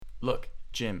Look,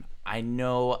 Jim, I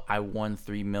know I won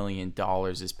 $3 million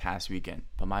this past weekend,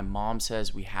 but my mom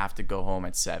says we have to go home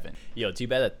at 7. Yo, too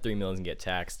bad that $3 million get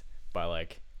taxed by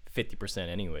like 50%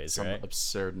 anyways, Some right?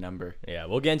 absurd number. Yeah,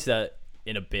 we'll get into that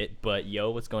in a bit. But yo,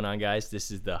 what's going on, guys?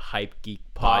 This is the Hype Geek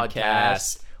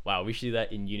Podcast. Wow, we should do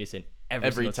that in unison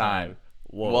every single time.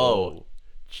 Whoa.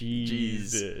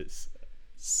 Jesus.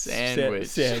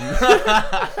 Sandwich.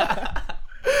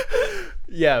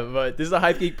 Yeah, but this is a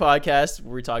Hype Geek Podcast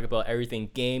where we talk about everything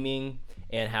gaming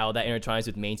and how that intertwines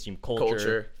with mainstream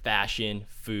culture, fashion,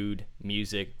 food,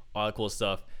 music, all that cool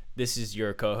stuff. This is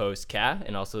your co-host, Kat,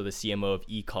 and also the CMO of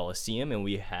E-Coliseum, and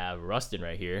we have Rustin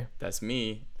right here. That's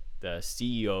me. The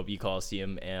CEO of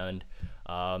E-Coliseum and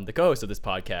the co-host of this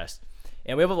podcast.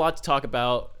 And we have a lot to talk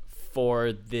about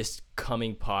for this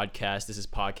coming podcast. This is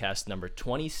podcast number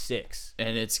 26.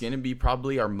 And it's going to be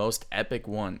probably our most epic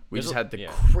one. We just had the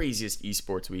craziest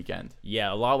esports weekend.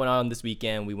 Yeah, a lot went on this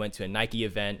weekend. We went to a Nike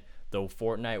event. The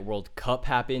Fortnite World Cup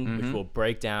happened, which we'll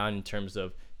break down in terms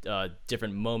of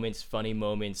different moments, funny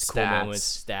moments, cool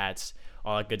moments, stats,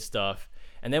 all that good stuff.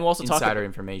 And then we'll also talk insider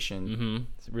information.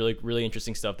 Really, really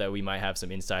interesting stuff that we might have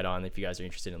some insight on if you guys are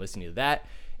interested in listening to that.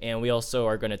 And we also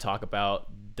are going to talk about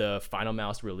the Final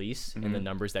Mouse release and the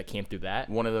numbers that came through that.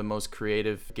 One of the most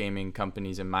creative gaming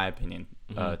companies, in my opinion,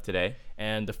 today.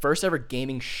 And the first ever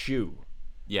gaming shoe.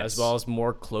 Yes. As well as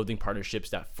more clothing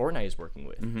partnerships that Fortnite is working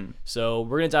with. So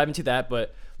we're going to dive into that.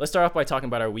 But let's start off by talking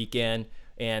about our weekend.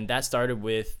 And that started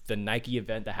with the Nike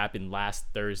event that happened last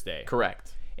Thursday.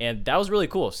 Correct. And that was really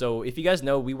cool. So if you guys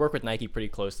know, we work with Nike pretty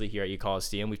closely here at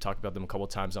E-Coliseum. We've talked about them a couple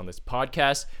times on this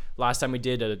podcast. Last time we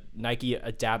did a Nike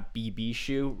Adapt BB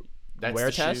shoe wear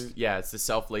test. Shoe. Yeah, it's the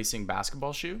self-lacing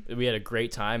basketball shoe. We had a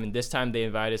great time. And this time they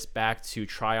invited us back to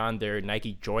try on their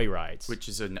Nike Joyrides. Which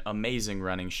is an amazing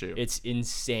running shoe. It's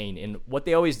insane. And what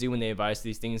they always do when they invite us to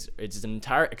these things, it's an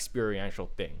entire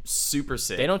experiential thing. Super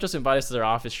sick. They don't just invite us to their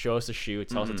office, show us a shoe,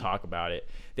 tell us to talk about it.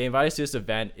 They invite us to this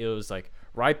event. It was like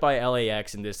right by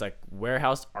LAX in this like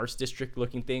warehouse arts district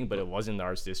looking thing, but it wasn't the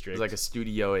arts district. It was like a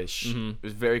studio-ish. It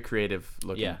was very creative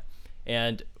looking. Yeah.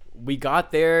 And we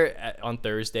got there on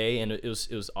Thursday, and it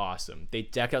was awesome. They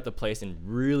decked out the place in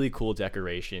really cool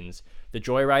decorations. The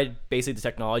Joyride, basically the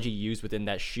technology used within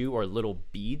that shoe are little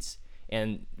beads.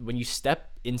 And when you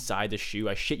step inside the shoe,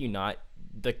 I shit you not,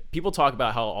 the people talk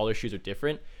about how all their shoes are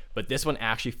different, but this one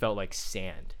actually felt like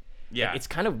sand. Yeah. Like, it's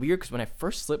kind of weird because when I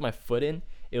first slipped my foot in,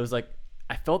 it was like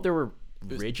I felt there were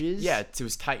ridges. Yeah, it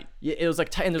was tight. Yeah, it was like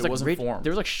tight, and there was like formed.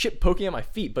 There was like shit poking at my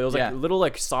feet, but it was like little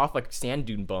like soft like sand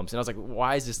dune bumps, and I was like,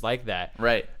 why is this like that?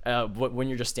 Right. When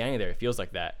you're just standing there, it feels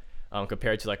like that.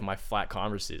 Compared to like my flat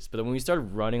Converses, but then when we started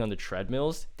running on the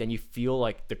treadmills, then you feel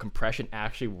like the compression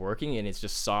actually working, and it's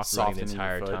just soft running the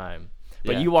entire time.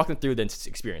 But you walking through the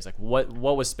experience, like what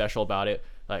was special about it?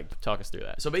 Like, talk us through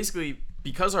that. So basically,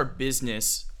 because our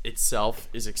business itself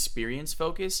is experience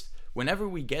focused, whenever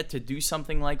we get to do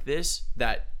something like this,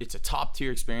 that it's a top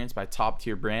tier experience by top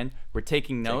tier brand, we're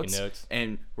taking notes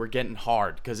and we're getting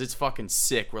hard because it's fucking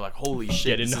sick. We're like, holy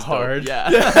shit, getting hard.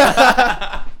 Dope.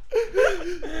 Yeah.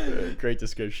 Great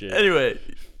description. Anyway,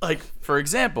 like for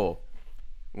example,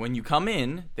 when you come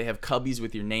in, they have cubbies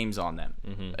with your names on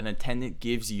them. An attendant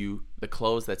gives you the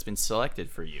clothes that's been selected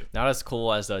for you. Not as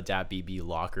cool as the Adapt BB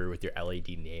locker with your LED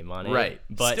name on it. Right.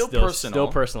 But still personal. Still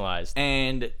personalized.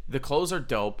 And the clothes are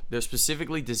dope. They're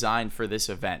specifically designed for this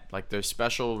event. Like they're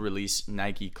special release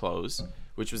Nike clothes,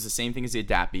 which was the same thing as the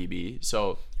Adapt BB.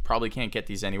 So you probably can't get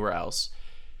these anywhere else.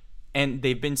 And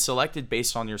they've been selected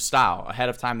based on your style. Ahead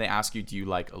of time, they ask you, do you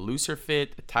like a looser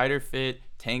fit, a tighter fit,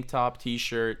 tank top,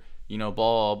 t-shirt, blah,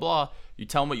 blah, blah. You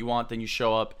tell them what you want, then you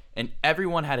show up. And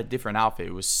everyone had a different outfit.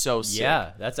 It was so sick.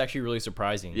 Yeah, that's actually really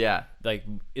surprising. Yeah. Like,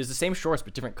 it's the same shorts,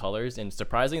 but different colors. And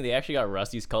surprisingly, they actually got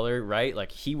Rusty's color, right?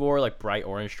 Like, he wore, like, bright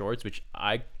orange shorts, which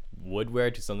I would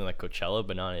wear to something like Coachella,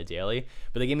 but not on a daily.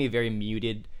 But they gave me very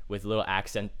muted with little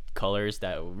accent colors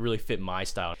that really fit my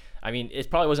style. I mean, it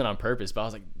probably wasn't on purpose, but I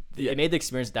was like, it made the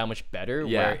experience that much better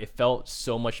where it felt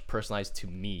so much personalized to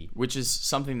me. Which is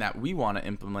something that we want to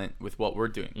implement with what we're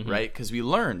doing, right? Because we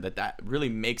learned that really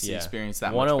makes the experience that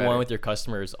much better. One-on-one with your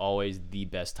customer is always the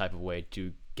best type of way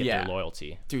to get their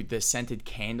loyalty. Dude, the scented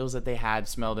candles that they had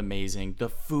smelled amazing. The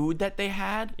food that they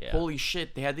had, holy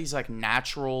shit. They had these like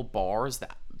natural bars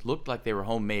that looked like they were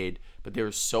homemade, but they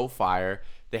were so fire.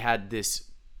 They had this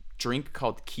drink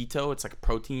called Keto. It's like a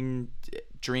protein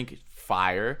drink,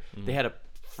 fire. They had a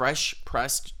fresh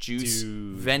pressed juice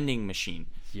vending machine.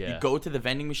 You go to the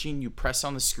vending machine, you press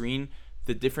on the screen,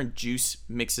 the different juice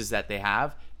mixes that they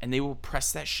have, and they will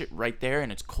press that shit right there,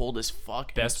 and it's cold as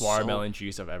fuck. Best watermelon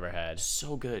juice I've ever had.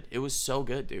 So good. It was so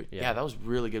good, dude. Yeah, that was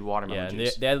really good watermelon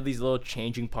juice. They had these little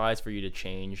changing pods for you to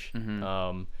change.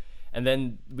 And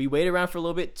then we waited around for a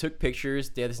little bit, took pictures.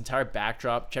 They had this entire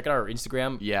backdrop. Check out our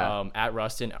Instagram. At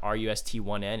Rustin,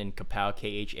 RUST1N, and Kapow,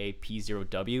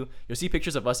 KHAP0W. You'll see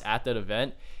pictures of us at that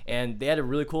event, and they had a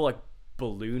really cool like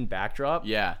balloon backdrop.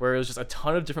 Yeah. Where it was just a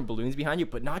ton of different balloons behind you,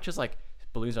 but not just like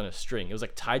balloons on a string. It was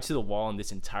like tied to the wall on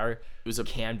this entire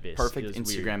canvas. Perfect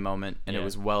Instagram moment, and it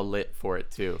was well lit for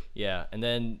it too. Yeah. And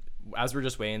then as we're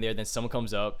just waiting there, then someone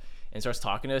comes up and starts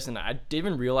talking to us, and I didn't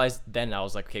even realize then. I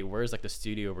was like, okay, where's like the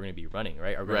studio we're gonna be running,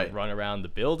 right? Are we gonna run around the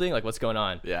building? Like, what's going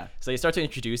on? Yeah. So they start to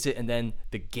introduce it, and then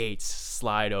the gates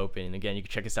slide open. And again, you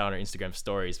can check us out on our Instagram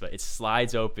stories, but it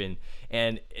slides open,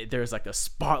 and there's like a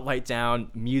spotlight down,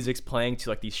 music's playing to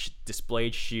like these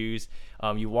displayed shoes.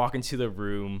 You walk into the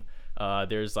room.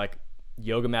 There's like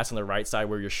yoga mats on the right side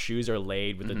where your shoes are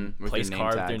laid with a place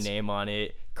carved with their name on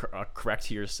it, correct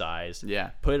to your size.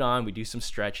 Yeah. Put it on. We do some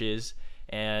stretches.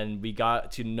 And we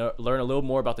got to learn a little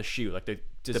more about the shoe. Like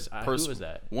who was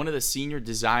that? One of the senior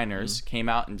designers came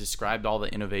out and described all the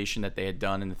innovation that they had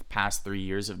done in the past 3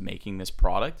 years of making this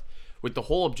product, with the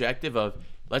whole objective of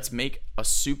let's make a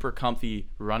super comfy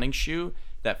running shoe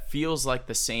that feels like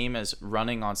the same as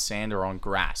running on sand or on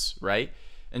grass, right?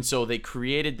 And so they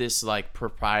created this like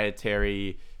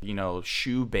proprietary,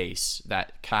 shoe base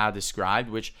that Ka described,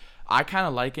 which I kind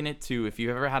of liken it to if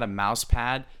you've ever had a mouse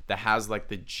pad that has like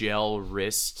the gel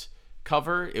wrist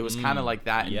cover. It was kind of like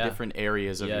that in different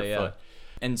areas of your foot.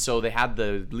 And so they had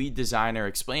the lead designer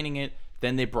explaining it.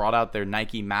 Then they brought out their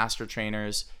Nike master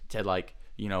trainers to like,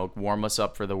 warm us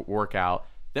up for the workout.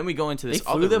 Then we go into this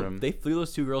other room. They flew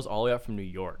those two girls all the way out from New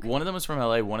York. One of them was from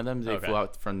LA. One of them they flew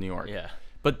out from New York. Yeah.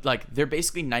 But like they're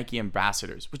basically Nike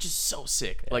ambassadors, which is so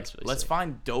sick. Yeah, like really let's sick.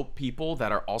 find dope people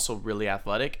that are also really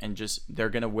athletic and just they're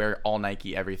gonna wear all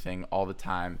Nike everything all the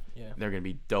time. Yeah. They're gonna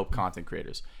be dope content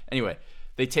creators. Anyway,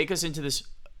 they take us into this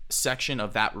section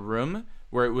of that room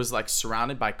where it was like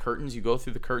surrounded by curtains. You go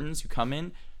through the curtains, you come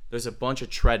in, there's a bunch of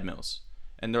treadmills.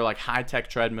 And they're like high-tech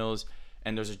treadmills,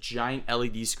 and there's a giant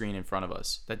LED screen in front of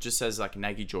us that just says like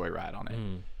Nike Joyride on it.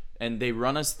 And they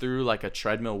run us through like a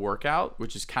treadmill workout,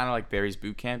 which is kind of like Barry's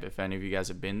boot camp, if any of you guys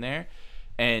have been there.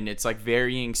 And it's like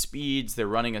varying speeds. They're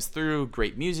running us through.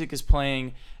 Great music is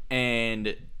playing.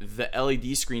 And the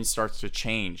LED screen starts to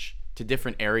change to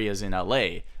different areas in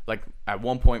LA. Like at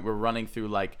one point, we're running through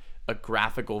like a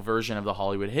graphical version of the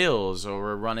Hollywood Hills, or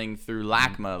we're running through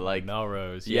LACMA, like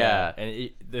Melrose. Yeah.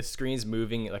 And the screen's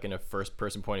moving like in a first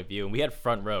person point of view, and we had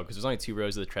front row because there's only 2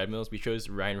 rows of the treadmills. We chose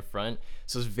right in front,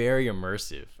 so it's very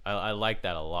immersive. I like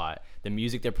that a lot. The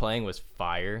music they're playing was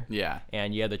fire. Yeah.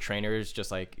 And you had the trainers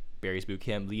just like Barry's boot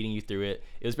camp leading you through it.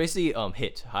 It was basically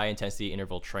HIIT, high intensity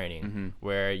interval training,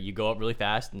 where you go up really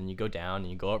fast and then you go down and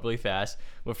you go up really fast.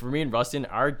 But for me and Rustin,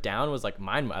 our down was like,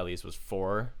 mine at least was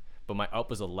 4, but my up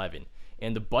was 11,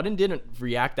 and the button didn't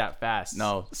react that fast.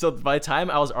 No. So by the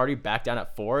time I was already back down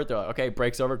at 4, they're like, okay,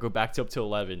 break's over, go back up to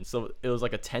 11. So it was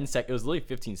like a 10-second, it was literally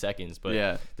 15 seconds,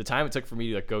 but the time it took for me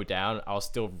to like go down, I was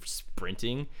still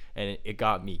sprinting, and it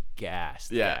got me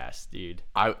gassed, dude.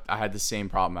 I had the same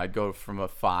problem. I'd go from a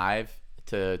 5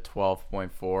 to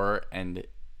 12.4, and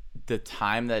the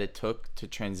time that it took to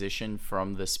transition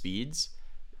from the speeds,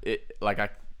 I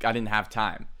didn't have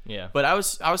time. Yeah. But I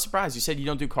was surprised. You said you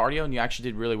don't do cardio, and you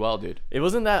actually did really well, dude. It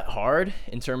wasn't that hard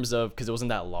in terms of, because it wasn't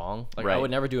that long. Like Right. I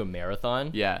would never do a marathon.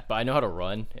 Yeah. But I know how to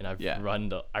run, and I've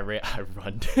run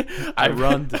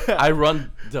I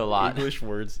run a lot. English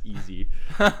words easy.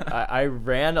 I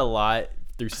ran a lot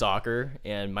through soccer,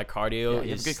 and my cardio you have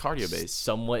is a good cardio base.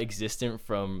 somewhat existent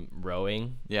from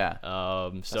rowing. Yeah. So what I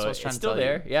was trying it's to still tell you.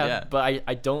 there. Yeah. Yeah. But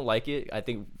I don't like it. I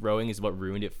think rowing is what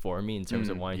ruined it for me in terms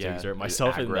of wanting to exert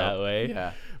myself in aggro. that way.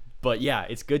 Yeah. But yeah,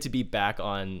 it's good to be back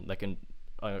on like a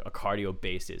cardio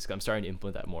basis. 'Cause I'm starting to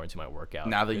implement that more into my workout.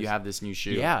 Now that you have this new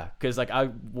shoe. Yeah, because like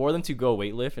I wore them to go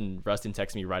weightlift, and Rustin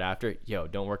texted me right after, yo,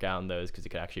 don't work out in those because it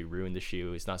could actually ruin the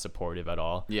shoe. It's not supportive at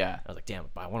all. Yeah. I was like, damn,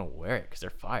 but I want to wear it because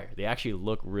they're fire. They actually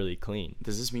look really clean.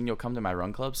 Does this mean you'll come to my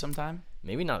run club sometime?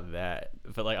 Maybe not that,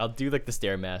 but like I'll do like the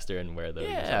Stairmaster and wear those.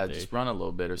 Yeah, just run a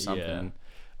little bit or something.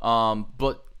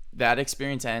 But that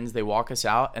experience ends. They walk us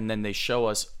out, and then they show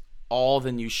us all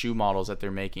the new shoe models that they're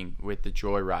making with the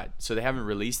Joyride. So they haven't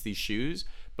released these shoes,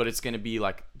 but it's going to be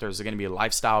like, there's going to be a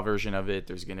lifestyle version of it.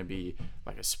 There's going to be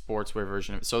like a sportswear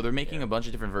version of it. So they're making a bunch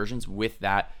of different versions with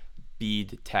that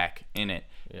bead tech in it.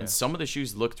 And some of the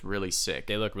shoes looked really sick.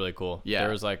 They look really cool. Yeah.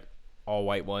 There was like all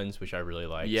white ones, which I really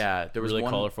liked. Yeah, there was really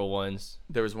one, colorful ones.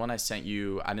 There was one I sent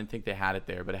you. I didn't think they had it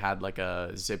there, but it had like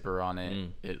a zipper on it.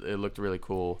 It looked really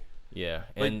cool. Yeah,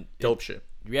 Like, and dope shit.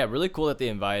 Yeah, really cool that they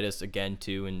invited us again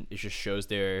too, and it just shows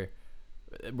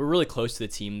we're really close to the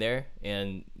team there,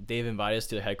 and they've invited us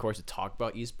to the headquarters to talk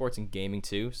about esports and gaming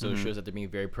too. So it shows that they're being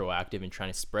very proactive and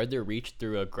trying to spread their reach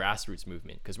through a grassroots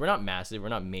movement, because we're not massive, we're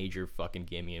not major fucking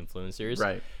gaming influencers,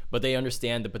 Right? But they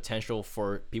understand the potential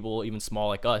for people even small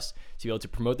like us to be able to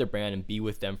promote their brand and be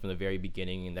with them from the very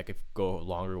beginning, and that could go a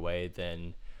longer way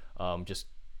than just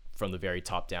from the very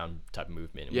top down type of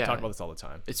movement. And we talk about this all the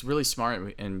time. It's really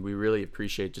smart, and we really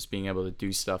appreciate just being able to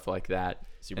do stuff like that.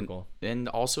 Super cool. And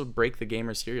also break the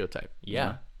gamer stereotype.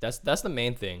 Yeah, that's the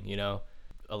main thing,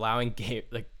 allowing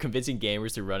convincing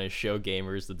gamers to run and show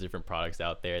gamers the different products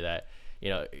out there that,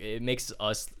 it makes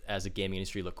us as a gaming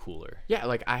industry look cooler. Yeah,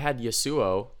 like I had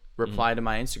Yasuo reply to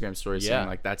my Instagram story saying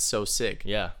like, that's so sick.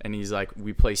 Yeah. And he's like,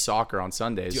 we play soccer on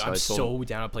Sundays. Dude, so I'm I told him,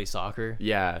 down to play soccer.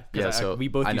 Yeah. So we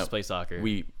both used to play soccer.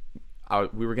 We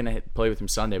were going to play with him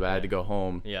Sunday, but I had to go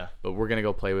home. Yeah. But we're going to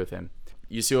go play with him.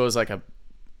 Yasuo is like a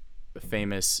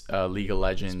famous League of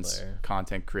Legends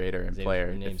content creator and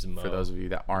player, for those of you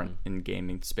that aren't in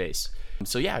gaming space.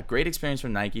 So yeah, great experience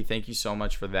from Nike. Thank you so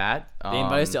much for that. They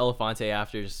invited us to Elefante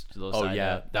after. Just a little side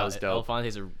note. That was dope. Elefante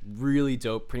is a really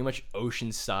dope, pretty much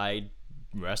oceanside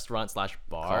restaurant /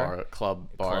 bar club,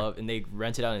 and they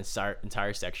rented out an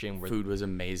entire section where food was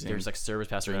amazing. There's like service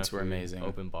pass, drinks were amazing,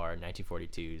 open bar,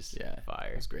 1942s. Yeah,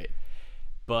 fire. It was great.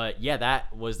 But yeah,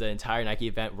 that was the entire Nike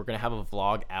event. We're gonna have a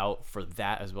vlog out for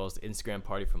that, as well as the Instagram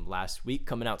party from last week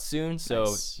coming out soon.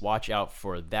 So watch out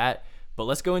for that. But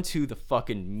let's go into the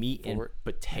fucking meat and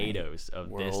potatoes of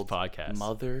this podcast.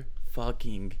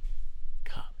 Motherfucking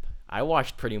Cup. I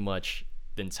watched pretty much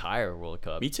the entire World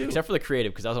Cup. Me too. Except for the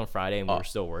creative, because that was on Friday and we were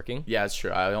still working. Yeah, it's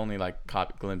true. I only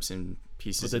caught glimpses and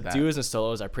pieces of that. But the duos and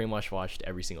solos, I pretty much watched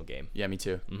every single game. Yeah, me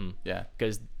too. Yeah.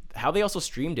 Because how they also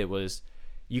streamed it was,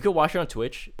 you could watch it on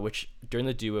Twitch, which during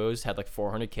the duos had like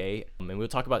 400K. And we'll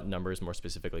talk about numbers more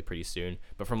specifically pretty soon.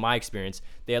 But from my experience,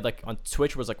 they had on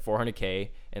Twitch was 400K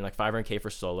and 500K for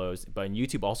solos. But on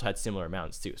YouTube also had similar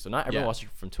amounts too. So not everyone watched it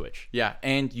from Twitch. Yeah,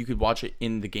 and you could watch it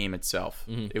in the game itself.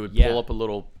 It would pull up a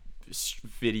little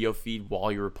video feed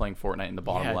while you were playing Fortnite in the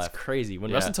bottom left. It's crazy.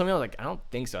 When Rustin told me, I was like, I don't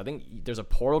think so. I think there's a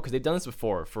portal, because they've done this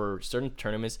before for certain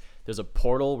tournaments. There's a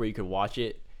portal where you could watch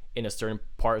it in a certain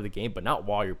part of the game, but not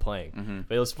while you're playing.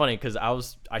 But it was funny because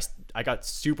I got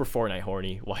super Fortnite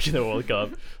horny watching the World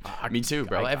Cup. Me too,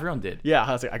 bro. Everyone did. Yeah,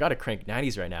 I was like, I gotta crank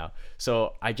 90s right now.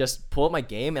 So I just pulled up my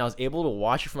game and I was able to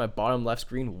watch it from my bottom left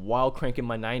screen while cranking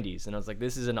my 90s. And I was like,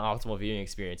 this is an optimal viewing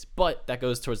experience. But that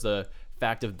goes towards the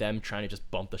fact of them trying to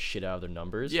just bump the shit out of their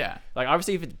numbers. Yeah.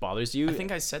 Obviously, if it bothers you, I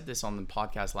think I said this on the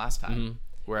podcast last time,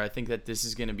 where I think that this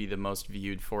is going to be the most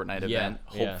viewed Fortnite event.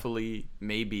 Hopefully,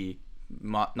 maybe.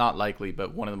 Not likely,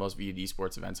 but one of the most viewed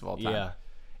esports events of all time. Yeah,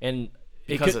 and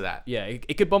because of that. Yeah,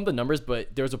 it could bump the numbers,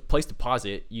 but there's a place to pause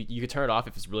it. You could turn it off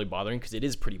if it's really bothering, because it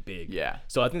is pretty big. Yeah.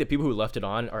 So I think the people who left it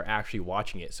on are actually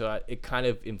watching it. So it kind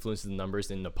of influences the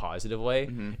numbers in a positive way.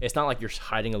 It's not like you're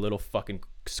hiding a little fucking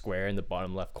square in the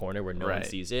bottom left corner where no one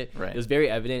sees it. Right. It was very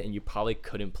evident, and you probably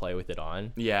couldn't play with it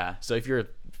on. Yeah. So if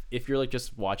you're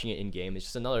just watching it in game, it's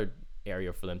just another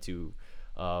area for them to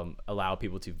allow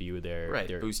people to view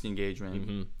their boost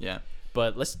engagement. Yeah.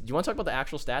 But do you want to talk about the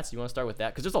actual stats? Do you want to start with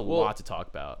that? Because there's a lot to talk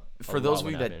about. For those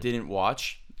of you that didn't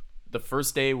watch, the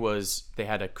first day they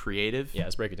had a creative. Yeah,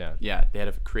 let's break it down. Yeah, they had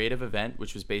a creative event,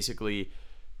 which was basically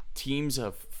teams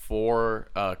of 4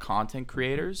 content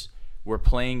creators were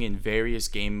playing in various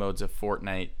game modes of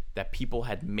Fortnite that people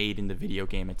had made in the video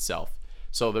game itself.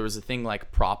 So there was a thing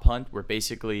like prop hunt, where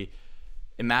basically,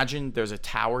 imagine there's a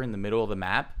tower in the middle of the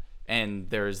map, and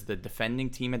there's the defending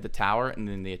team at the tower, and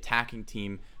then the attacking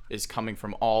team is coming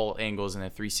from all angles in a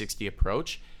 360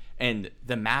 approach, and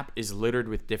the map is littered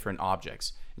with different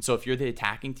objects. And so if you're the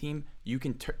attacking team, you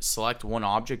can select one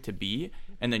object to be,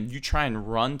 and then you try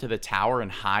and run to the tower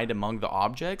and hide among the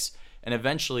objects, and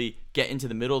eventually get into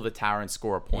the middle of the tower and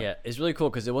score a point. Yeah, it's really cool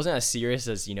because it wasn't as serious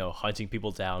as, hunting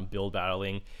people down, build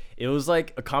battling. It was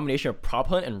like a combination of prop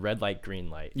hunt and red light, green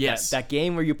light. Yes. That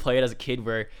game where you play it as a kid,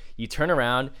 where you turn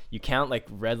around, you count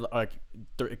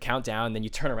count down, then you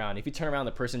turn around. If you turn around,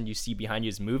 the person you see behind you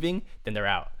is moving, then they're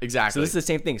out. Exactly. So this is the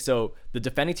same thing. So the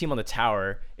defending team on the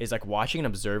tower is watching and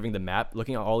observing the map,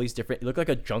 looking at all these different, it looked like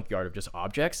a junkyard of just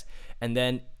objects. And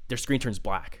then their screen turns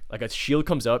black. A shield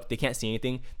comes up, they can't see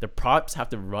anything. The props have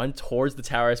to run towards the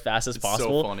tower as fast as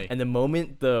possible. So funny. And the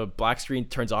moment the black screen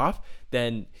turns off,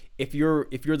 then if you're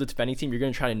the defending team, you're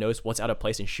gonna try to notice what's out of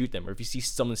place and shoot them, or if you see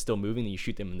someone still moving, then you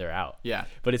shoot them and they're out. Yeah.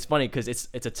 But it's funny because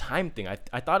it's a time thing.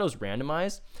 I thought it was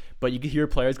randomized, but you could hear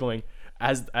players going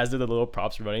as they're the little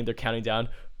props running, they're counting down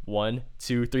 1,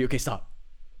 2, 3. Okay, stop.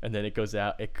 And then it goes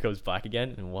out, it goes black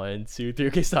again, and 1, 2, 3.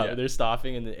 Okay, stop. Yeah. They're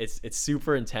stopping, and it's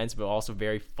super intense, but also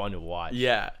very fun to watch.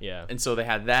 Yeah. Yeah. And so they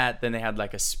had that. Then they had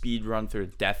like a speed run through a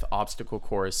death obstacle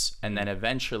course, and then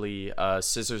eventually,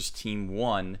 Scissors team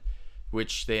won,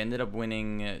 which they ended up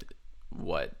winning.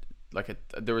 The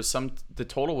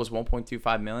total was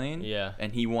 1.25 million. Yeah.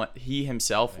 And he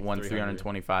himself Like won 300.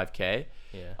 325K.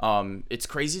 Yeah. It's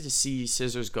crazy to see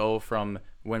Scissors go from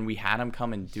when we had him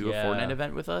come and do a Yeah. Fortnite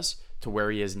event with us to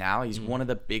where he is now. He's one of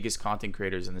the biggest content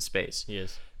creators in the space. He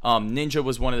is. Ninja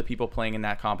was one of the people playing in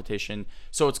that competition.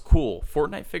 So it's cool.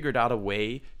 Fortnite figured out a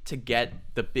way to get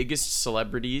the biggest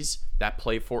celebrities that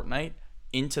play Fortnite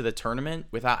into the tournament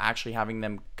without actually having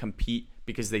them compete,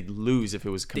 because they'd lose if it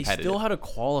was They competitive. still had to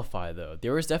qualify though.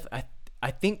 There was I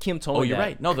think Kim told me You're that.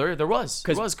 right. No, there was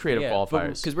creative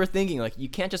qualifiers. Because we're thinking like you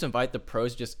can't just invite the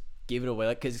pros, just give it away,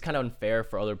 like, because it's kind of unfair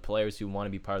for other players who want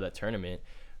to be part of that tournament.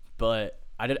 But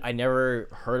I never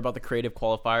heard about the creative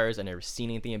qualifiers. I never seen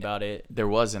anything about it. There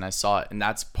was, and I saw it, and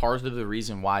that's part of the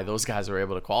reason why those guys were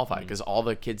able to qualify, because all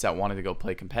the kids that wanted to go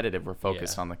play competitive were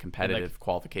focused on the competitive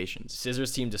qualifications.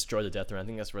 Scissors team destroyed the death run. I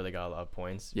think that's where they got a lot of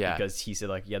points. Yeah. Because he said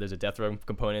like, yeah, there's a death run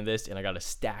component in this, and I got a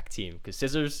stack team. Because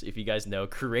Scissors, if you guys know,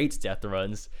 creates death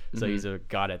runs, so he's a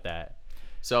god at that.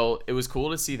 So it was cool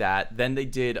to see that. Then they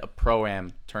did a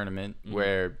Pro-Am tournament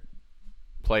where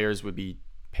players would be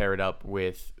paired up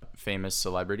with famous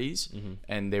celebrities,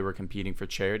 and they were competing for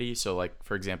charity. So like,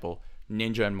 for example,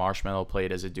 Ninja and Marshmello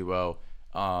played as a duo.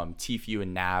 Tfue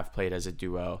and Nav played as a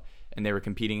duo, and they were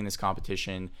competing in this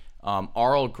competition.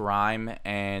 Arl Grime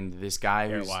and this guy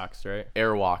who's Airwalks, right?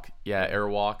 Airwalk. Yeah,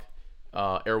 Airwalk.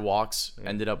 Airwalks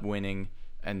ended up winning,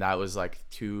 and that was like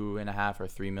 2.5 or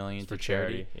 3 million For to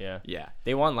charity. Yeah. Yeah.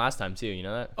 They won last time too. You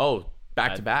know that? Oh,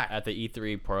 back to back. At the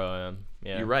E3 Pro.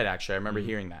 Yeah. You're right, actually. I remember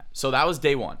hearing that. So that was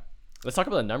day one. Let's talk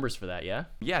about the numbers for that. Yeah.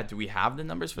 Yeah, do we have the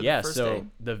numbers for the Yeah. first So day?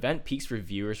 the event peaks for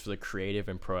viewers for the creative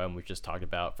and pro we just talked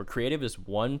about. For creative is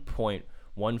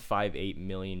 1.158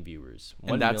 million viewers.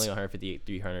 And that's-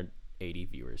 1,158,380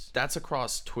 viewers. That's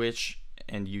across Twitch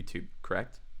and YouTube,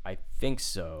 correct? I think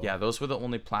so. Yeah, those were the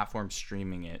only platforms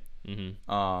streaming it.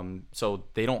 So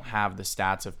they don't have the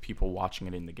stats of people watching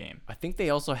it in the game. I think they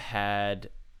also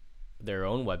had their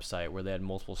own website where they had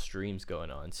multiple streams going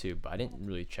on too, but I didn't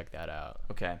really check that out.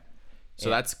 Okay. So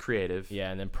that's creative.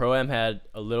 Yeah, and then Pro-Am had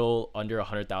a little under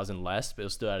 100,000 less, but it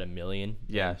was still at 1 million.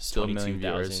 Yeah, still 1 million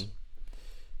viewers.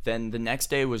 Then the next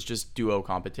day was just duo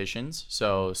competitions.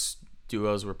 So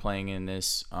duos were playing in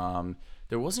this.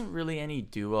 There wasn't really any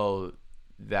duo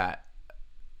that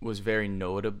was very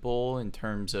notable in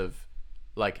terms of,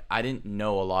 like, I didn't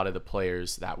know a lot of the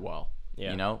players that well. Yeah.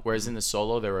 You know? Whereas in the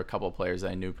solo, there were a couple of players that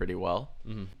I knew pretty well.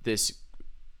 This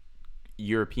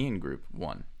European group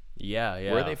won. Yeah.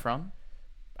 Where are they from?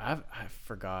 I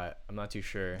forgot. I'm not too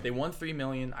sure. They won 3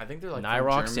 million. I think they're like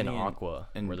Nyrox from and Germany Aqua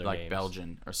and were their like names.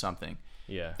 Belgian or something.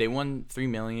 Yeah. They won 3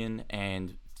 million,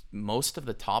 and most of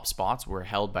the top spots were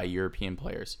held by European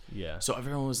players. Yeah. So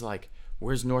everyone was like,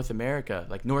 "Where's North America?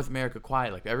 Like, North America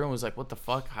quiet." Like, everyone was like, "What the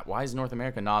fuck? Why is North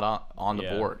America not on the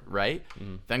board?" Right?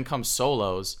 Then comes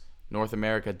solos. North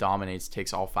America dominates,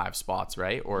 takes all 5 spots,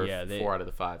 right? Or 4 out of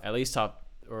the 5. At least top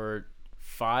or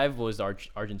 5 was the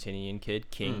Argentinian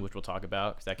kid King, which we'll talk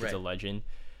about because that kid's a Right. legend.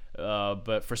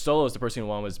 But for solos, the person who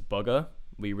won was Bugha.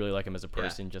 We really like him as a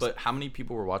person. Yeah. Just But how many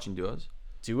people were watching duos?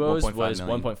 duos 1.5 was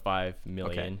million. 1.5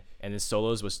 million, and then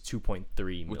solos was 2.3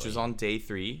 million. Which was on day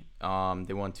 3.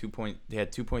 They won They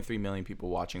had 2.3 million people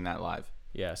watching that live.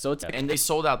 Yeah, so it's And they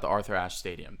sold out the Arthur Ashe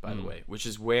Stadium, by the way, which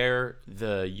is where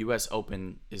the U.S.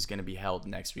 Open is going to be held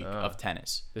next week of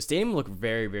tennis. the stadium looked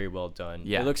very, very well done.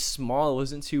 Yeah. It looked small. It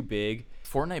wasn't too big.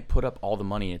 Fortnite put up all the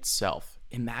money itself.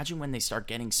 Imagine when they start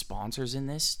getting sponsors in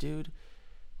this, dude.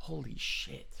 Holy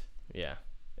shit. Yeah,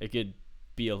 it could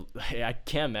be I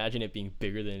can't imagine it being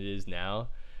bigger than it is now,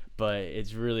 but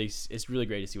it's really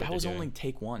great to see what That was they're doing. only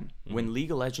take one. When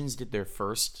League of Legends did their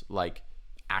first like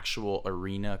actual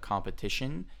arena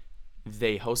competition,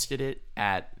 they hosted it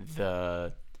at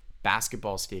the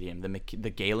basketball stadium, the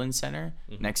Galen Center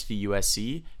next to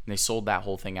USC, and they sold that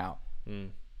whole thing out. A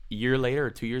year later or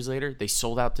 2 years later, they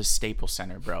sold out to Staples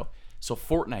Center, bro. So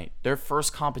Fortnite, their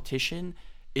first competition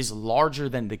is larger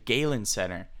than the Galen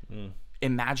Center.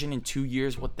 Imagine in 2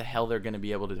 years what the hell they're going to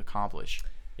be able to accomplish.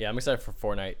 Yeah, I'm excited for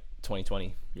Fortnite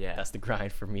 2020. Yeah. That's the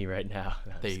grind for me right now.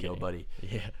 No, There just you go, kidding. buddy.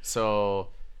 Yeah. So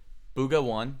Bugha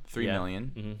won 3 Yeah.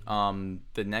 million.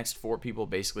 The next 4 people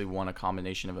basically won a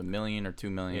combination of $1 million or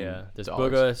 $2 million. Yeah. This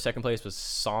Bugha, second place was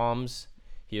Psalms.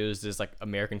 He was this like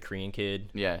American Korean kid.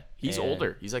 Yeah, he's And-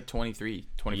 older. He's like 23,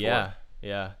 24. Yeah.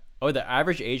 Yeah. Oh, the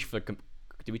average age for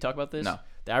did we talk about this? No.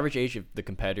 The average age of the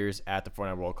competitors at the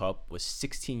Fortnite World Cup was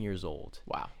 16 years old.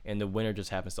 Wow. And the winner just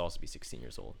happens to also be 16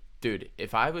 years old. Dude,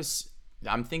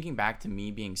 I'm thinking back to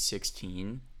me being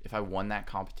 16. If I won that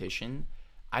competition,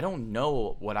 I don't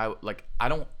know what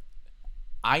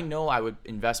I know I would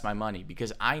invest my money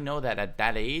because I know that at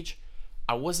that age,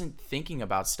 I wasn't thinking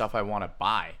about stuff I want to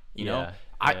buy. You know,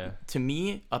 to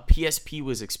me, a PSP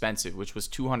was expensive, which was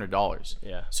 $200.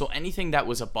 Yeah. So anything that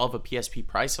was above a PSP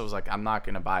price, I was like, I'm not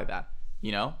gonna buy that.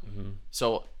 You know.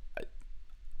 So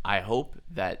I hope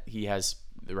that he has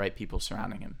the right people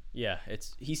surrounding him. Yeah,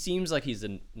 he seems like he's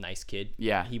a nice kid.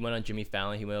 Yeah. He went on Jimmy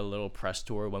Fallon. He went on a little press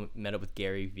tour. Met up with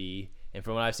Gary Vee. And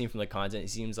from what I've seen from the content, he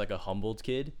seems like a humbled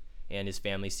kid. And his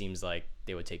family seems like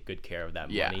they would take good care of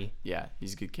that money. Yeah,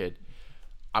 he's a good kid.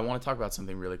 I want to talk about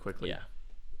something really quickly. Yeah.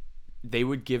 They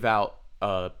would give out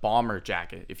a bomber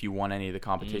jacket if you won any of the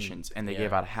competitions, and they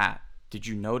gave out a hat. Did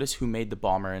you notice who made the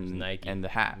bomber and Nike. and the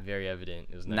hat? Very evident.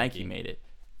 It was Nike made it.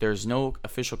 There's no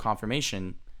official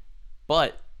confirmation,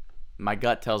 but my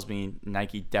gut tells me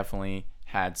Nike definitely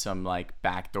had some like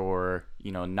backdoor,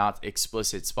 not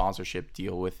explicit sponsorship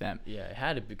deal with them. Yeah, it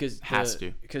had to because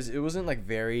because it wasn't like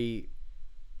very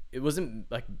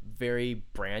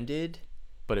branded.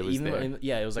 But it was there.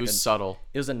 It was like subtle.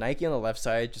 It was a Nike on the left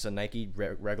side, just a Nike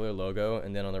regular logo,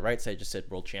 and then on the right side just said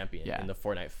World Champion in the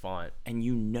Fortnite font.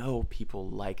 And people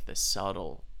like the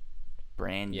subtle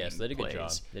branding. Yes, they did a good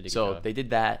job. They did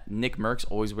that. Nick Merckx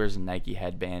always wears a Nike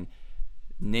headband.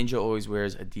 Ninja always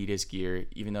wears Adidas gear,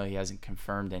 even though he hasn't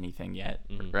confirmed anything yet,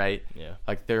 right? Yeah.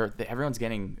 Like everyone's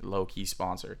getting low key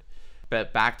sponsored.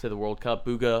 But back to the World Cup,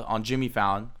 Bugha on Jimmy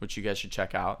Fallon, which you guys should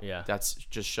check out. Yeah. That's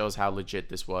just shows how legit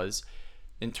this was.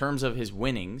 In terms of his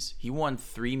winnings, he won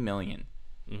 $3 million.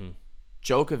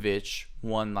 Djokovic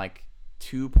won like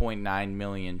 $2.9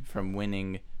 million from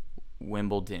winning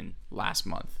Wimbledon last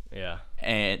month. Yeah.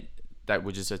 And that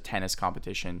was just a tennis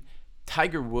competition.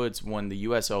 Tiger Woods won the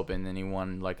U.S. Open, and he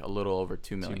won like a little over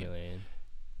 $2 million. $2 million.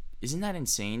 Isn't that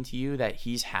insane to you that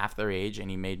he's half their age and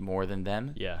he made more than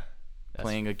them? Yeah.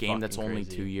 Playing a game that's only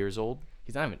crazy. 2 years old.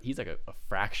 He's like a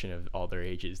fraction of all their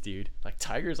ages, dude. Like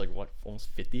Tiger's like what,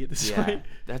 almost 50 at this point?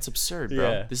 That's absurd,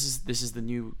 bro. Yeah. This is the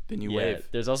new wave.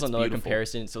 There's also another beautiful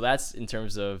comparison. So that's in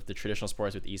terms of the traditional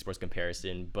sports with esports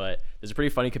comparison, but there's a pretty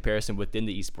funny comparison within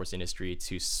the esports industry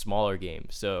to smaller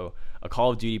games. So a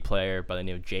Call of Duty player by the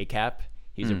name of JCap,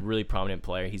 he's a really prominent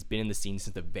player. He's been in the scene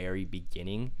since the very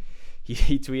beginning.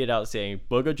 He tweeted out saying,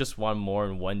 "Bugha just won more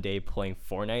in one day playing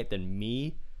Fortnite than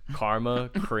me, Karma,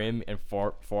 Krim, and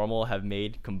Formal have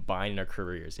made combined in our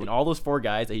careers." And all those 4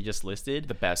 guys that he just listed,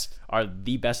 The best. are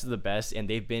the best of the best, and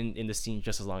they've been in the scene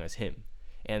just as long as him.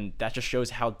 And that just shows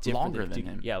how different Longer than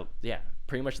him. Yeah,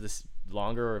 pretty much this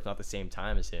longer, or if not the same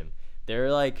time as him.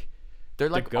 They're like They're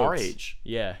the like our goats. age.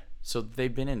 Yeah. So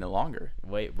they've been in it longer.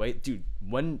 Wait, dude.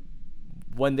 When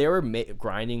they were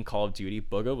grinding Call of Duty,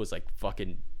 Bugha was like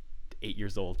fucking 8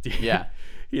 years old, dude. Yeah.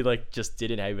 He like just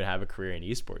didn't even have a career in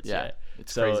esports yet.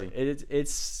 It's so crazy.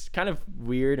 It's kind of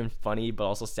weird and funny, but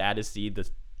also sad to see the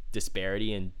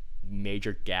disparity and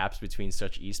major gaps between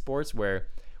such esports where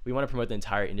we want to promote the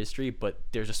entire industry, but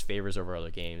there's just favors over other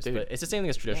games. Dude. But it's the same thing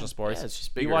as traditional sports. Yeah, it's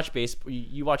just you bigger. watch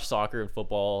you watch soccer and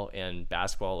football and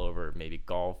basketball over maybe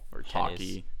golf or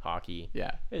tennis, hockey.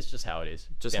 Yeah. It's just how it is.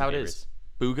 Just Fan how favorites.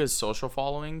 it is. Bugha's social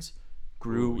followings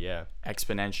grew yeah.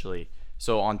 exponentially.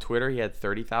 So on Twitter, he had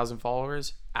 30,000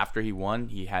 followers. After he won,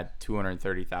 he had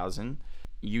 230,000.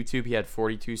 YouTube, he had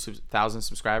 42,000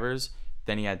 subscribers.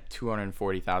 Then he had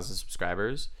 240,000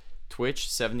 subscribers. Twitch,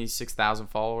 76,000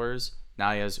 followers.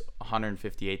 Now he has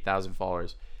 158,000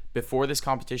 followers. Before this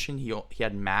competition, he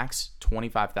had max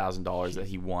 $25,000 that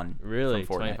he won. Really?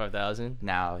 from Fortnite. 25,000?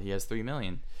 Now he has 3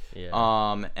 million.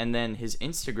 Yeah. And then his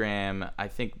Instagram, I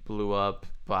think, blew up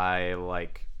by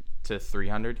like to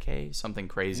 300K, something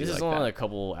crazy. This is like only that. a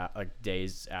couple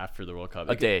days after the World Cup.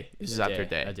 A day. This is after a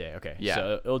day. A day. Okay. Yeah.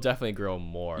 So it'll definitely grow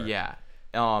more. Yeah.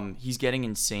 He's getting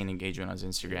insane engagement on his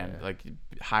Instagram, like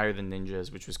higher than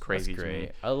Ninja's, which was crazy That's to me.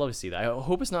 great. I love to see that. I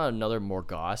hope it's not another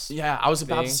Morgos. Yeah, I was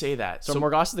about to thing. say that. So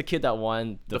Morgos is the kid that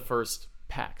won the first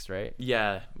PAX, right?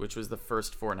 Yeah, which was the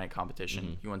first Fortnite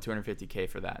competition. He won 250K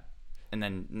for that, and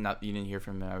then you didn't hear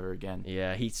from him ever again.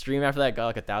 Yeah, he streamed after that, got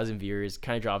like 1,000 viewers,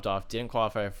 kind of dropped off, didn't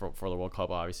qualify for the World Cup.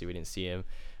 Obviously, we didn't see him.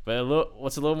 But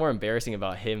what's a little more embarrassing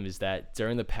about him is that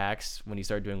during the PAX, when he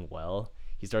started doing well,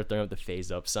 he started throwing up the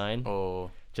FaZe up sign.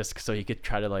 Oh, just so he could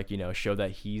try to like, show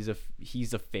that he's a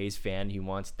FaZe fan. He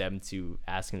wants them to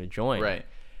ask him to join. Right.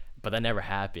 But that never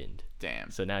happened.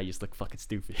 Damn. So now you just look fucking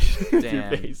stupid.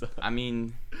 Damn. I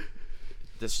mean,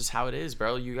 that's just how it is,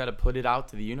 bro. You got to put it out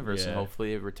to the universe, and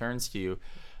hopefully it returns to you.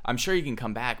 I'm sure you can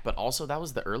come back, but also that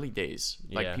was the early days.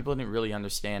 Like, people didn't really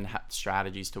understand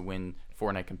strategies to win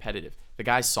Fortnite competitive. The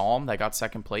guy saw him that got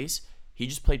second place. He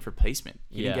just played for placement.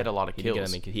 He didn't get a lot of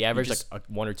kills. He averaged like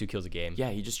 1 or 2 kills a game. Yeah,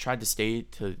 he just tried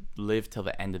to live till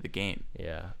the end of the game.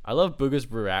 Yeah. I love Bugha's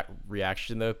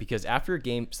reaction, though, because after a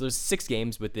game, so there's 6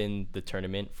 games within the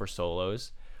tournament for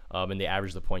solos, and they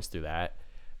average the points through that.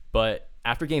 But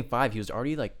after game 5, he was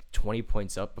already like 20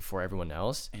 points up before everyone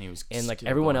else. And like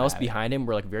everyone else behind him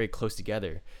were like very close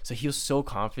together. So he was so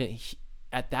confident.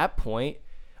 At that point,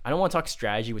 I don't want to talk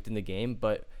strategy within the game,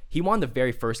 but he won the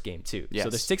very first game too. Yes. So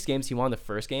there's 6 games, he won the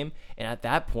first game. And at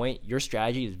that point, your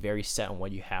strategy is very set on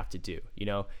what you have to do.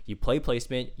 You play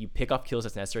placement, you pick off kills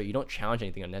that's necessary. You don't challenge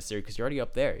anything unnecessary because you're already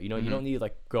up there. You don't need to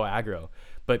like go aggro.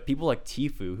 But people like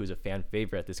Tfue, who's a fan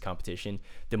favorite at this competition,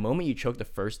 the moment you choke the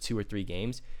first 2 or 3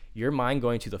 games, your mind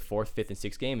going to the 4th, 5th, and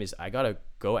 6th game is I gotta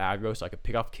go aggro so I could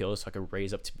pick off kills so I could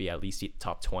raise up to be at least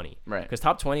top 20. Right. Because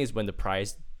top 20 is when the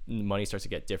prize money starts to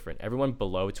get different. Everyone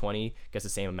below 20 gets the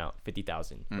same amount,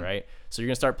 50,000, right? So you're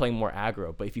gonna start playing more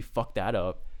aggro. But if you fuck that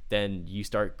up, then you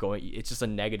start going. It's just a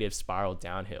negative spiral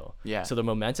downhill. Yeah. So the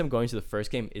momentum going to the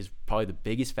first game is probably the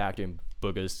biggest factor in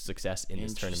Bugha's success in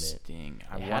this tournament. Interesting.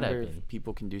 I wonder if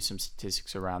people can do some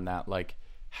statistics around that, like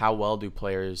how well do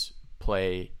players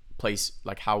place?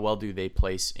 Like how well do they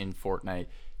place in Fortnite,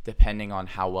 depending on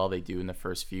how well they do in the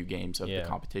first few games of the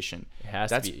competition. It has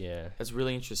to be. Yeah. That's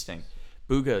really interesting.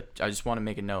 Bugha, I just want to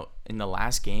make a note. In the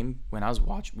last game, when I was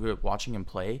we were watching him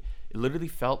play, it literally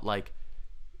felt like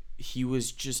he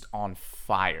was just on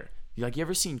fire. Like, you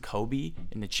ever seen Kobe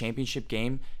in the championship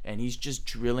game and he's just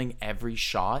drilling every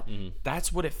shot?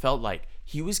 That's what it felt like.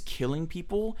 He was killing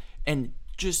people, and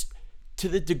just to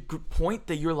the point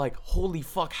that you're like, holy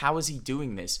fuck, how is he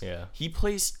doing this? Yeah. He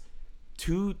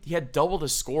had double the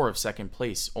score of second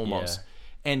place almost.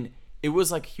 Yeah. And it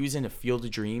was like he was in a field of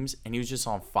dreams and he was just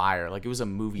on fire. Like, it was a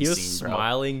movie scene, bro. He was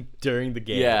smiling during the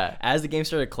game. Yeah. As the game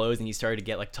started to close and he started to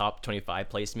get like top 25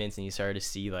 placements, and he started to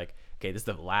see like, okay, this is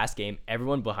the last game.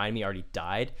 Everyone behind me already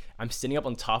died. I'm sitting up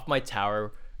on top of my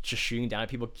tower just shooting down at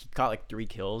people. He caught like 3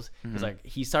 kills. It's like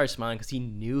he started smiling because he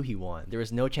knew he won. There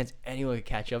was no chance anyone could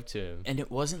catch up to him. And it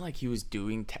wasn't like he was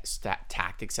doing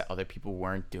tactics that other people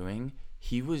weren't doing.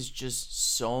 He was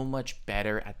just so much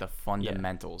better at the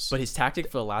fundamentals. But his tactic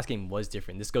for the last game was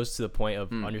different. This goes to the point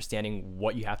of understanding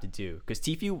what you have to do. Because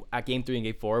Tfue at game 3 and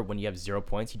game 4, when you have 0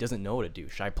 points, he doesn't know what to do.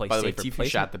 Should I play By the way, safe or Tfue play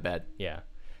shot the bed. Yeah.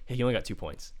 He only got 2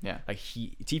 points. Yeah. Like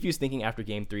Tfue's thinking after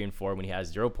game 3 and 4 when he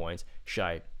has 0 points, should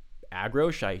I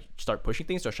aggro? Should I start pushing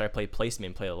things, or should I play placement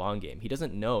and play a long game? He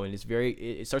doesn't know, and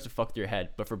it starts to fuck with your head.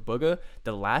 But for Bugha,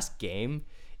 the last game,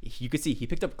 you could see he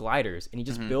picked up gliders and he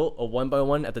just built a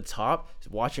 1x1 at the top,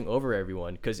 watching over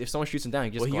everyone. Because if someone shoots him down,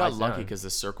 he just got lucky because the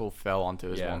circle fell onto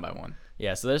his 1x1.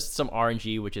 Yeah, so there's some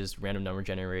RNG, which is random number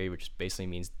generator, which basically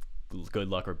means good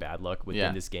luck or bad luck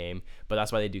within this game. But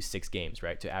that's why they do 6 games,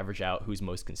 right? To average out who's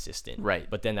most consistent. Right.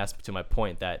 But then that's to my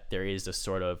point that there is a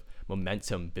sort of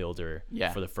momentum builder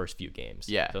for the first few games.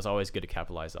 Yeah. So it's always good to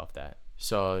capitalize off that.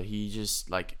 So he just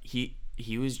like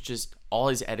he was just, all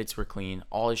his edits were clean,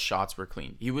 all his shots were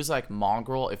clean. He was like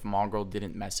Mongrel if Mongrel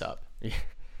didn't mess up.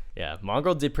 Yeah,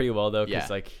 Mongrel did pretty well though, because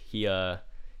like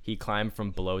he climbed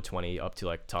from below 20 up to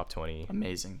like top 20.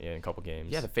 Amazing. Yeah, in a couple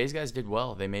games. Yeah, the FaZe guys did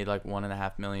well. They made like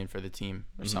 $1.5 million for the team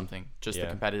or something. Just the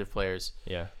competitive players.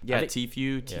 Yeah. Yeah,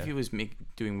 Tfue was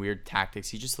doing weird tactics.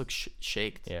 He just looked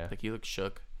shaked. Yeah. Like, he looked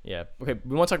shook. Yeah. Okay,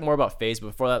 we want to talk more about FaZe, but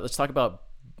before that, let's talk about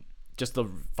just the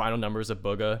final numbers of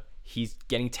Bugha. He's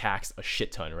getting taxed a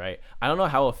shit ton, right? I don't know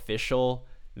how official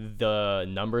the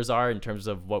numbers are in terms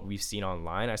of what we've seen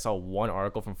online. I saw one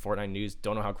article from Fortnite News,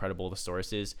 don't know how credible the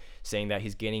source is, saying that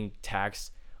he's getting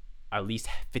taxed at least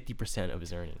 50% of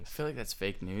his earnings. I feel like that's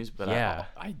fake news, but yeah,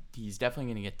 he's definitely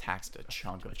going to get taxed a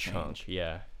chunk of change.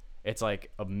 Yeah. It's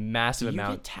like a massive amount.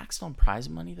 Do you get taxed on prize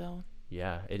money though?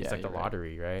 Yeah, it's like the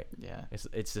lottery, right? Yeah.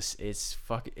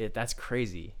 That's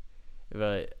crazy.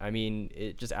 But I mean,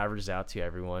 it just averages out to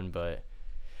everyone, but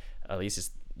at least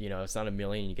it's, it's not $1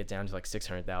 million. You get down to like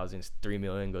 600,000. It's 3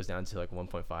 million, goes down to like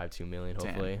 1.5, 2 million,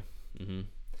 hopefully.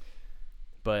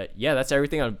 But yeah, that's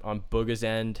everything on Bugha's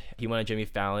end. He went on Jimmy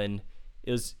Fallon.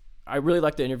 I really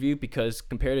liked the interview because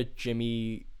compared to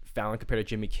Jimmy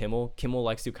Kimmel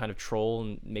likes to kind of troll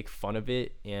and make fun of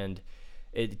it, and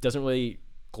it doesn't really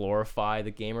glorify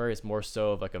the gamer. It's more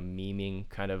so of like a memeing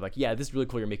kind of like, yeah, this is really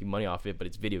cool, you're making money off it, but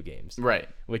it's video games, right?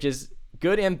 Which is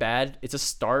good and bad. It's a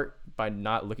start by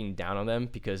not looking down on them,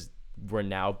 because we're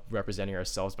now representing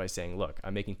ourselves by saying, look,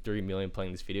 I'm making 30 million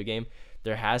playing this video game.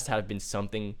 There has to have been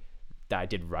something that I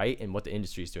did right and what the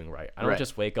industry is doing right. I don't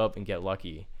just wake up and get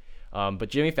lucky. But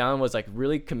Jimmy Fallon was like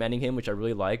really commending him, which I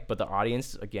really like. But the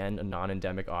audience, again, a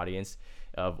non-endemic audience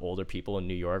of older people in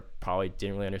New York, probably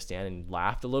didn't really understand and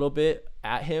laughed a little bit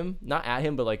at him. Not at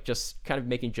him, but like just kind of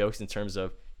making jokes in terms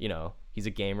of, you know, he's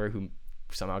a gamer who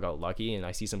somehow got lucky. And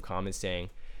I see some comments saying,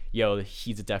 yo,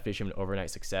 he's a definition of an overnight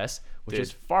success, which is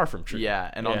far from true.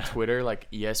 Yeah, and on Twitter, like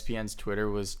ESPN's Twitter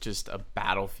was just a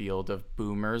battlefield of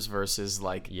boomers versus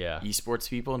like esports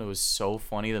people, and it was so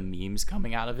funny, the memes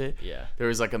coming out of it. Yeah, there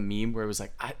was like a meme where it was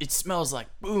like, it smells like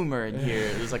boomer in here.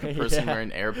 It was like a person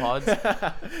wearing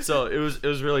AirPods. So it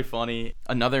was really funny.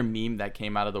 Another meme that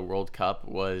came out of the World Cup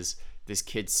was this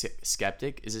kid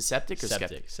Skeptic. Is it Septic or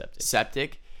Skeptic?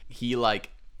 Septic. He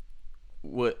like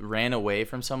ran away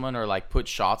from someone or like put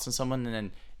shots on someone, and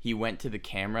then he went to the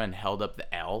camera and held up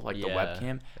the L, like the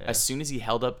webcam. As soon as he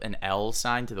held up an L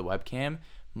sign to the webcam,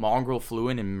 Mongrel flew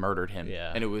in and murdered him.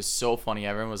 And it was so funny.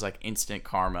 Everyone was like, instant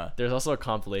karma. There's also a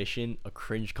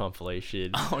cringe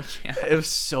compilation. Oh yeah, it was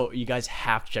so, you guys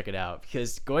have to check it out,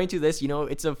 because going to this, you know,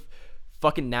 it's a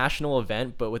fucking national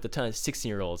event, but with a ton of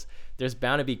 16-year-olds, there's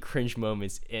bound to be cringe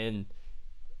moments, and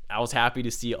I was happy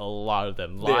to see a lot of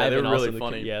them live. Yeah, they're and really also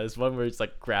funny. There's one where it's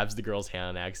like grabs the girl's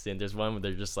hand on accident. There's one where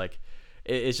they're just like,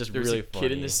 it's just really funny. There's a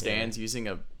kid in the stands using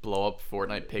a blow up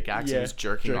Fortnite pickaxe and he's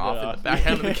jerking off in the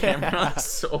background of the camera.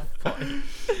 So funny.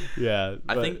 Yeah,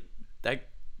 I think that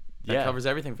covers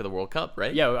everything for the World Cup,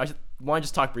 right? Yeah, I want to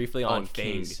just talk briefly on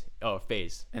FaZe. King.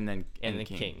 FaZe, and then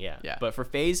King. Yeah. But for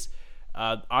FaZe,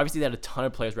 obviously they had a ton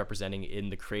of players representing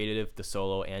in the creative, the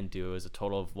solo, and duos. A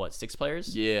total of what, 6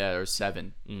 players? Yeah, or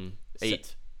 7.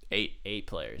 8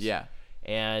 players. Yeah.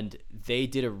 And they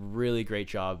did a really great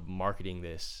job marketing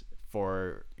this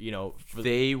for, you know,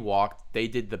 they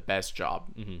did the best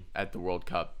job at the World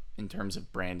Cup in terms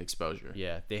of brand exposure.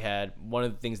 Yeah, they had, one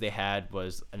of the things they had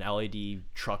was an LED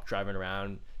truck driving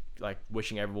around, like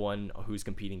wishing everyone who's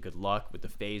competing good luck with the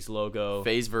FaZe logo.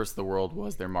 FaZe versus the world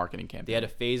was their marketing campaign. They had a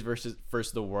FaZe versus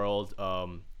the world,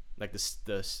 like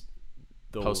the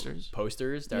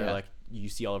posters that are like you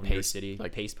see all over New York City,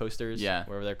 like paste posters,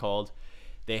 whatever they're called.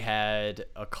 They had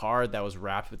a card that was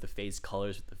wrapped with the FaZe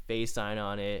colors with the FaZe sign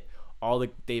on it.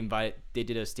 They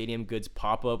did a Stadium Goods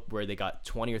pop-up where they got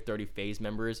 20 or 30 FaZe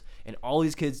members, and all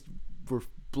these kids were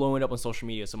blowing up on social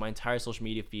media. So my entire social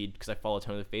media feed, because I follow a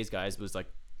ton of the FaZe guys, was like,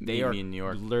 they are in New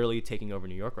York, literally taking over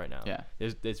New York right now. Yeah,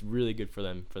 it's really good for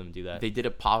them to do that. They did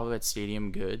a pop-up at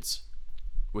Stadium Goods,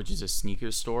 which is a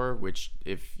sneaker store, which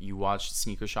if you watch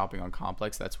sneaker shopping on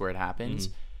Complex, that's where it happens.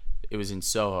 It was in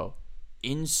Soho.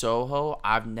 In Soho,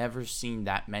 I've never seen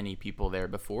that many people there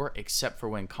before, except for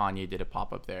when Kanye did a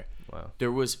pop-up there. Wow.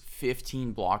 There was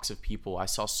 15 blocks of people. I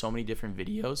saw so many different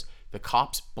videos. The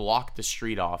cops blocked the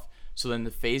street off. So then the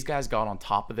FaZe guys got on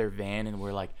top of their van and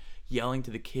were like yelling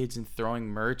to the kids and throwing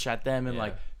merch at them and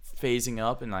like phasing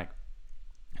up, and like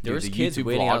there was kids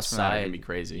waiting outside. Gonna be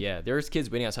crazy. Yeah, there was kids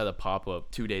waiting outside the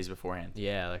pop-up 2 days beforehand.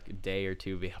 Yeah, like a day or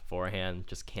two beforehand,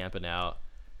 just camping out.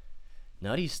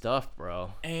 Nutty stuff,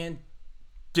 bro. And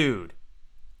dude,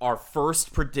 our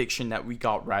first prediction that we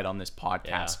got right on this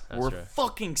podcast, we're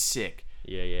fucking sick.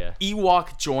 Yeah.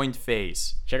 Ewok joined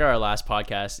FaZe. Check out our last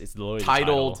podcast. It's literally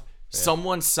titled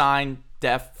 "Someone Signed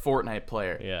Deaf Fortnite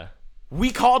Player." Yeah.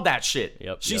 We called that shit.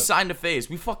 Yep. She signed a FaZe.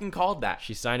 We fucking called that.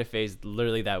 She signed a FaZe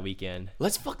literally that weekend.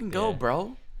 Let's fucking go,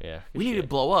 bro. Yeah. We need to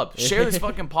blow up. Share this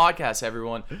fucking podcast,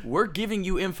 everyone. We're giving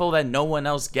you info that no one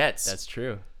else gets. That's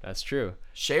true.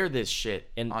 Share this shit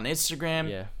on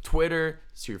Instagram, Twitter,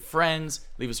 to your friends.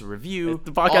 Leave us a review.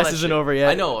 The podcast isn't over yet.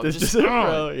 I know.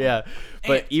 Yeah.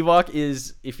 But Ewok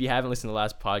is, if you haven't listened to the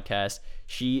last podcast,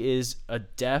 she is a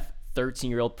deaf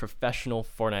 13-year-old professional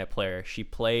Fortnite player. She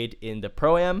played in the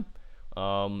Pro-Am,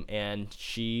 and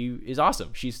she is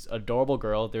awesome. She's an adorable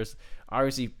girl. There's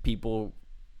obviously people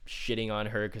shitting on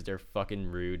her because they're fucking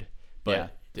rude.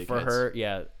 But for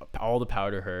her, all the power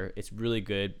to her. It's really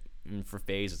good. And for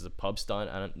FaZe, it's a pub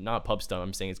stunt. Not a pub stunt.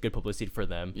 I'm saying it's good publicity for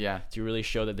them. Yeah. To really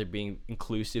show that they're being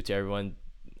inclusive to everyone.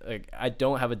 Like, I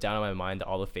don't have a doubt in my mind that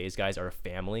all the FaZe guys are a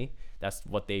family. That's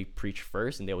what they preach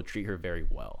first, and they will treat her very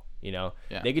well. You know,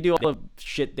 they could do all the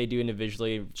shit they do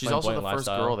individually. She's also the first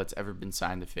girl that's ever been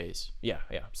signed to FaZe. Yeah.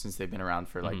 Since they've been around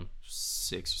for like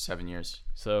 6 or 7 years.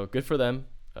 So good for them.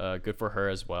 Good for her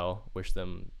as well. Wish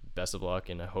them best of luck,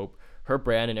 and I hope her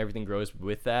brand and everything grows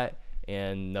with that,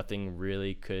 and nothing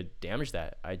really could damage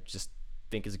that. I just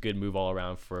think it's a good move all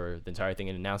around for the entire thing,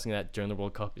 and announcing that during the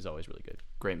World Cup is always really good.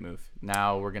 Great move.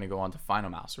 Now we're gonna go on to Final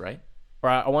Mouse, right? or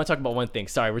I want to talk about one thing.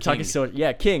 Sorry, we're talking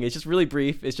King. It's just really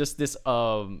brief. It's just this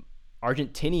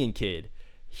Argentinian kid.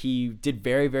 He did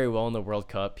very, very well in the World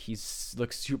Cup.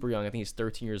 Looks super young. I think he's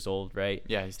 13 years old, right?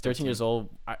 Yeah, he's 13 years old.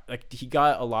 He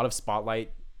got a lot of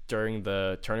spotlight during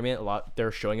the tournament.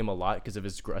 They're showing him a lot because of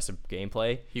his aggressive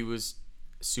gameplay. He was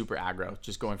super aggro,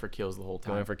 just going for kills the whole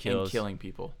time. Going for kills. And killing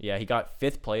people. Yeah, he got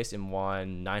 5th place and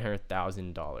won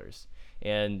 $900,000.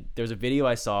 And there's a video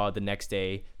I saw the next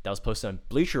day that was posted on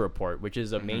Bleacher Report, which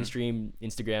is a mainstream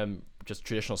Instagram, just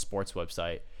traditional sports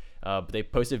website. But they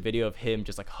posted a video of him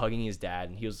just like hugging his dad,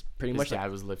 and he was pretty much his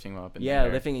dad was lifting him up in the yeah,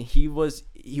 air. lifting. And it was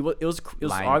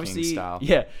Lion obviously King style.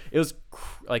 Yeah, it was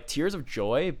like tears of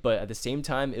joy, but at the same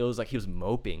time it was like he was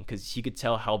moping because he could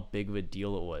tell how big of a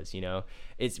deal it was. You know,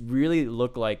 it really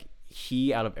looked like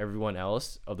he, out of everyone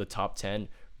else of the top 10,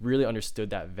 really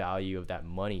understood that value of that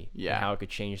money and how it could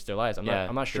change their lives. I'm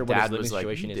not sure what his living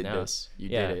situation is now. You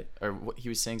did it, or he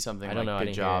was saying something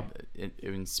good job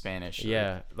in Spanish.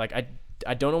 Yeah, like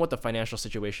I don't know what the financial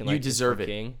situation like. You deserve it.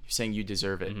 King. You're saying you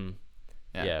deserve it. Mm-hmm.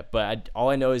 Yeah, but all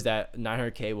I know is that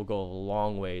 900K will go a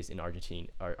long ways in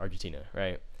Argentina,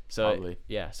 right? So probably.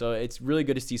 Yeah, so it's really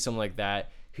good to see someone like that.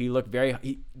 He looked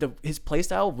his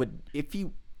playstyle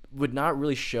would not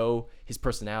really show his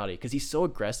personality because he's so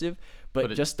aggressive,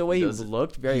 but just the way he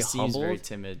looked, very humble. He seems very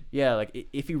timid. Yeah, like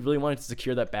if he really wanted to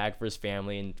secure that bag for his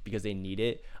family and because they need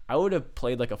it, I would have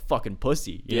played like a fucking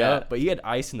pussy, you know? But he had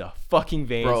ice in the fucking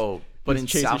veins. Bro, but in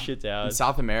in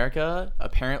South America,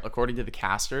 apparently, according to the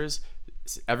casters,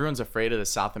 everyone's afraid of the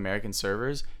South American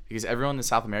servers because everyone in the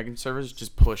South American servers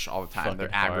just push all the time. Fucking They're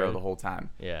aggro hard. the whole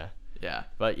time. Yeah. Yeah.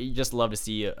 But you just love to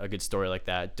see a good story like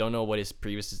that. Don't know what his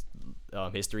previous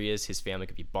history is. His family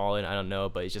could be balling. I don't know.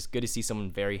 But it's just good to see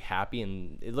someone very happy.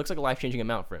 And it looks like a life-changing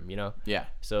amount for him, you know? Yeah.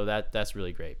 So that's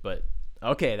really great. But,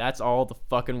 okay, that's all the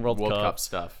fucking World Cup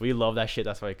stuff. We love that shit.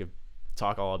 That's why I could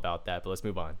talk all about that. But let's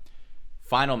move on.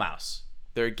 Final Mouse.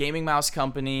 They're a gaming mouse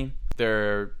company.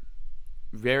 They're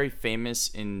very famous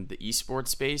in the esports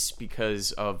space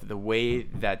because of the way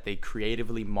that they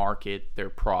creatively market their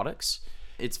products.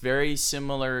 It's very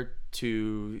similar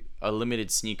to a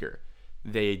limited sneaker.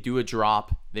 They do a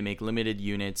drop, they make limited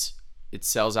units, it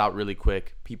sells out really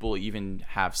quick. People even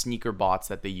have sneaker bots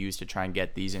that they use to try and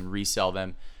get these and resell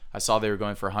them. I saw they were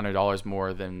going for $100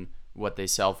 more than what they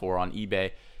sell for on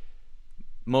eBay.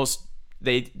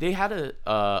 They had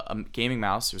a gaming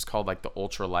mouse. It was called like the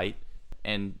Ultralight,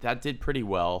 and that did pretty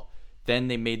well. Then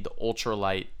they made the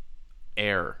Ultralight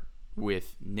Air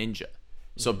with Ninja.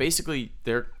 So basically,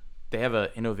 they have an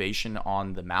innovation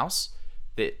on the mouse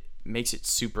that makes it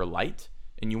super light,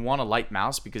 and you want a light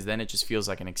mouse because then it just feels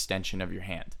like an extension of your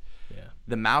hand. Yeah.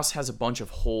 The mouse has a bunch of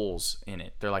holes in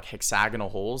it. They're like hexagonal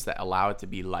holes that allow it to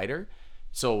be lighter.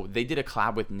 So they did a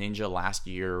collab with Ninja last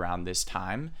year around this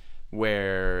time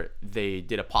where they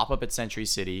did a pop-up at Century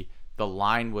City. The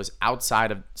line was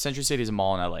outside of Century City is a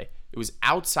mall in LA. It was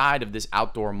outside of this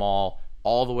outdoor mall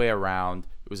all the way around.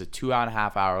 It was a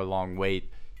 2.5 hour long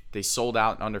wait. They sold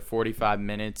out in under 45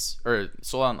 minutes, or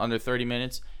sold out in under 30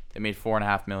 minutes. They made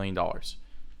 $4.5 million.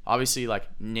 Obviously, like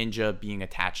Ninja being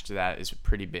attached to that is a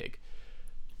pretty big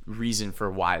reason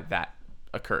for why that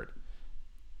occurred.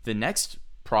 The next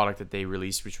product that they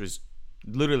released, which was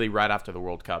literally right after the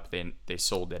World Cup, they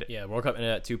sold it. Yeah, World Cup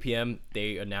ended at 2 p.m.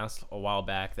 They announced a while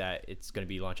back that it's going to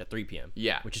be launched at 3 p.m.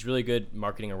 Yeah. Which is really good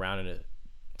marketing around an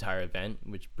entire event,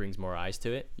 which brings more eyes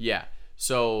to it. Yeah.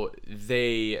 So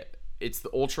it's the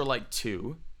Ultralight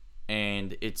 2,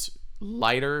 and it's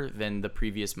lighter than the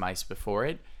previous mice before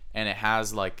it, and it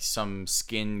has like some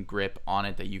skin grip on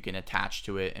it that you can attach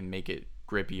to it and make it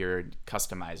grippier and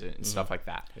customize it and stuff like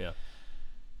that. Yeah.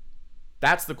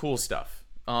 That's the cool stuff.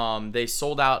 They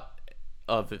sold out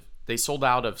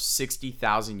of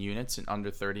 60,000 units in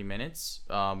under 30 minutes,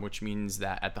 which means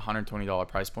that at the $120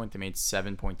 price point, they made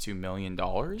 $7.2 million.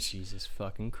 Jesus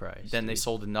fucking Christ. Then they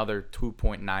sold another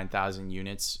 2.9 thousand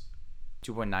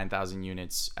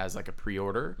units as like a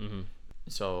pre-order. Mm-hmm.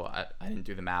 So I didn't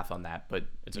do the math on that, but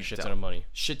it's a shit ton of money.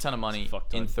 Shit ton of money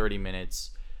in 30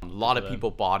 minutes. A lot of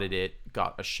people bought it,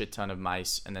 got a shit ton of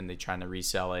mice, and then they trying to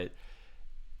resell it.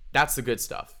 That's the good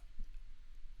stuff.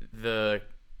 The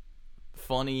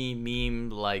funny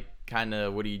meme, like kind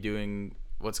of what are you doing,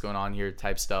 what's going on here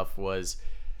type stuff was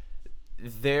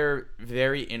they're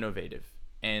very innovative,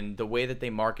 and the way that they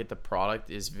market the product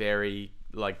is very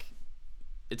like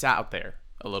it's out there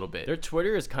a little bit. Their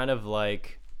Twitter is kind of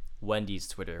like Wendy's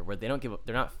Twitter, where they don't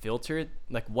they're not filtered.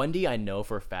 Like Wendy, I know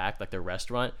for a fact, like their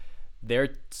restaurant, their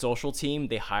social team,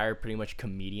 they hire pretty much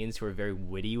comedians who are very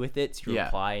witty with it to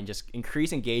reply and just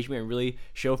increase engagement and really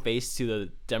show face to the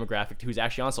demographic who's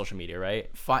actually on social media, right?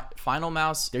 Final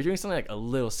Mouse, they're doing something like a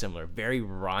little similar, very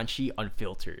raunchy,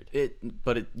 unfiltered.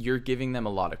 You're giving them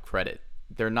a lot of credit.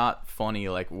 They're not funny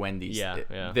like Wendy's.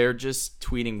 Yeah. They're just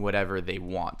tweeting whatever they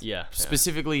want. Yeah.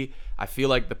 Specifically, I feel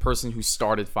like the person who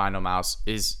started Final Mouse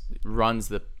runs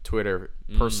the Twitter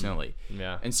personally.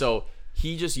 Yeah. And so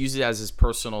he just uses it as his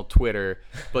personal Twitter,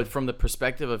 but from the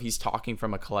perspective of he's talking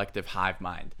from a collective hive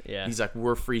mind. Yeah. He's like,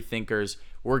 we're free thinkers.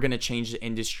 We're going to change the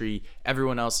industry.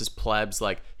 Everyone else is plebs.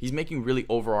 Like, he's making really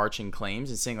overarching claims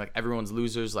and saying, like, everyone's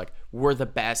losers. Like, we're the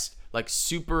best. Like,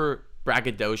 super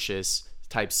braggadocious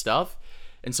type stuff.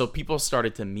 And so people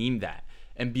started to meme that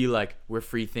and be like, we're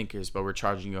free thinkers, but we're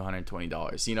charging you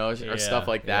 $120, you know, or stuff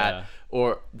like that. Yeah.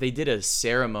 Or they did a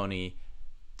ceremony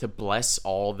to bless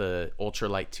all the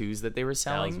ultralight 2s that they were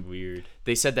selling. That was weird.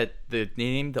 They said that they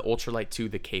named the ultralight 2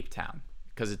 the Cape Town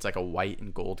because it's like a white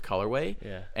and gold colorway.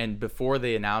 Yeah. And before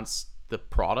they announced the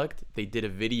product, they did a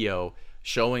video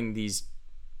showing these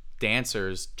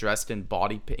dancers dressed in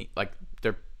body paint, like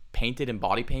they're painted in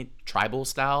body paint, tribal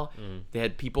style. They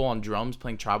had people on drums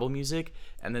playing tribal music,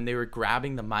 and then they were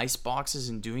grabbing the mice boxes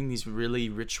and doing these really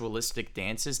ritualistic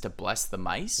dances to bless the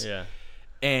mice. Yeah.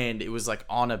 And it was like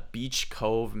on a beach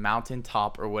cove,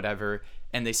 mountaintop or whatever,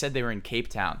 and they said they were in Cape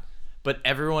Town. But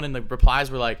everyone in the replies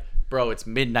were like, bro, it's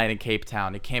midnight in Cape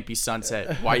Town. It can't be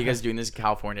sunset. Why are you guys doing this in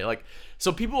California? Like,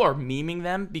 so people are memeing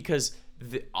them because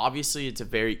obviously it's a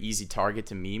very easy target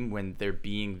to meme when they're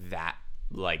being that,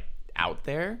 like, out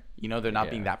there. You know, they're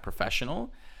not being that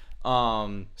professional.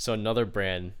 So another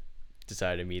brand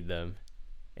decided to meme them.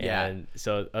 And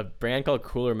so a brand called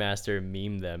Cooler Master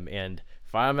memed them, and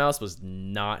Final Mouse was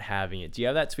not having it. Do you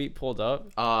have that tweet pulled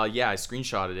up? Yeah, I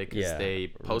screenshotted it because they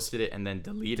posted it and then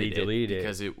deleted it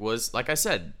because it was, like I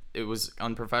said, it was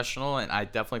unprofessional, and I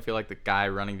definitely feel like the guy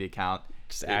running the account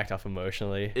just act off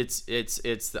emotionally.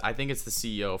 I think it's the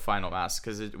CEO of Final Mouse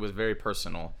because it was very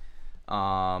personal.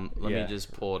 Let me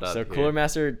just pull it up. So here. Cooler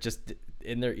Master just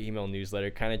in their email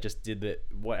newsletter kind of just did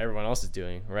what everyone else is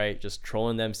doing, right? Just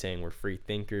trolling them, saying we're free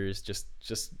thinkers, just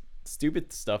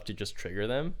stupid stuff to just trigger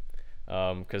them.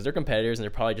 Because they're competitors and they're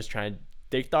probably just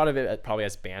they thought of it probably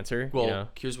as banter. Well, you know?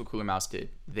 Here's what Cooler Mouse did.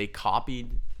 They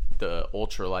copied the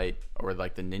ultralight, or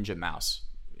like the Ninja Mouse,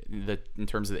 in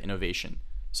terms of the innovation.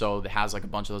 So it has like a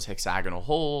bunch of those hexagonal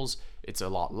holes. It's a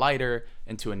lot lighter.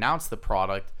 And to announce the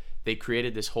product, they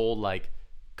created this whole like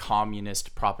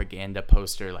communist propaganda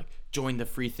poster, like join the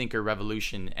free thinker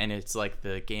revolution. And it's like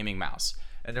the gaming mouse.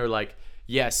 And they're like,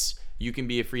 yes, you can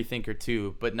be a free thinker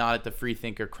too, but not at the free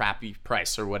thinker crappy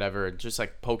price or whatever. Just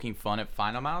like poking fun at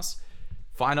Final Mouse.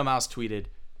 Final Mouse tweeted,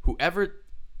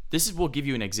 will give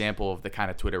you an example of the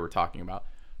kind of Twitter we're talking about.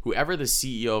 Whoever the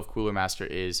CEO of Cooler Master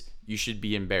is, you should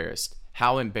be embarrassed.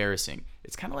 How embarrassing.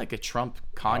 It's kind of like a Trump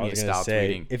Kanye style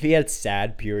tweeting. If he had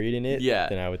sad period in it,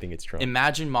 then I would think it's Trump.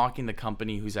 Imagine mocking the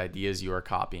company whose ideas you are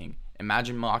copying.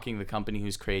 Imagine mocking the company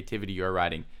whose creativity you are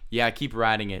writing. Yeah, keep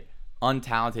writing it.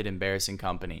 Untalented, embarrassing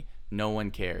company. No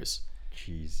one cares.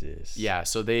 Jesus. Yeah,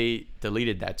 so they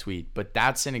deleted that tweet, but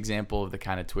that's an example of the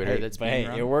kind of Twitter that's being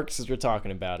run. It works as we're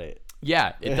talking about it.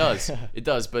 Yeah, it does. It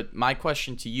does. But my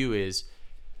question to you is,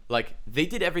 like, they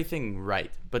did everything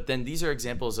right, but then these are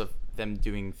examples of them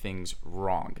doing things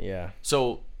wrong. Yeah.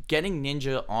 So getting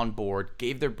Ninja on board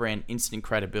gave their brand instant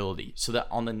credibility so that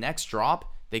on the next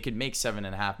drop, they could make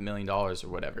 $7.5 million or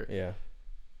whatever. Yeah.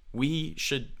 We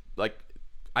should,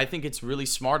 I think it's really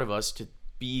smart of us to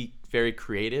be very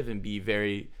creative and be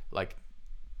very,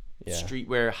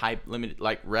 streetwear hype limited,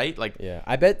 right?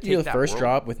 I bet the first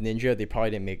drop with Ninja, they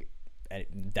probably didn't make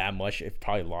that much. It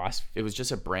probably lost. It was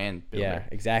just a brand builder. Yeah,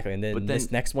 exactly. And then this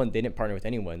next one, they didn't partner with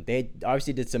anyone. They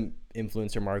obviously did some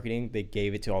influencer marketing. They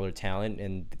gave it to all their talent,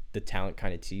 and the talent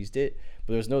kind of teased it.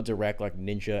 But there's no direct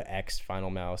Ninja X Final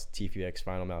Mouse, Tfue X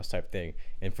Final Mouse type thing.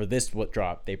 And for this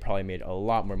drop, they probably made a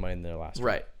lot more money than their last one.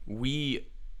 Right. We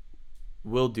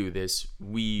will do this.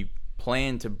 We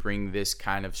plan to bring this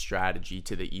kind of strategy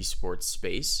to the esports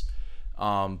space,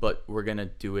 but we're gonna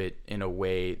do it in a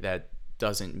way that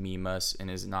doesn't meme us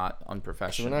and is not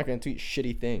unprofessional. So we're not gonna tweet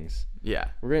shitty things. Yeah,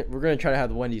 we're gonna try to have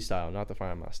the Wendy style, not the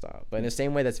Final Mouse style, but in the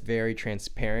same way that's very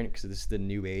transparent, because this is the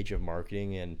new age of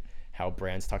marketing and how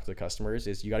brands talk to their customers.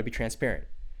 Is you got to be transparent,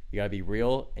 you got to be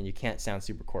real, and you can't sound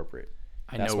super corporate.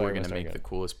 I know we're gonna make the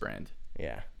coolest brand.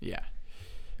 Yeah.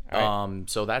 Right.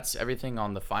 So that's everything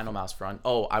on the Final Mouse front.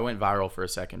 Oh, I went viral for a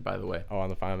second, by the way. Oh, on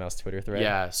the Final Mouse Twitter thread?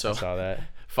 Yeah, so I saw that.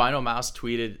 Final Mouse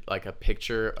tweeted a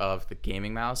picture of the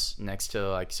gaming mouse next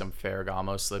to some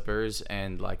Ferragamo slippers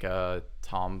and a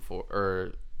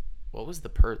what was the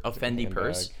purse? A Fendi handbag,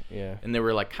 purse. yeah. And they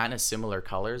were like kind of similar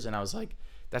colors, and I was like,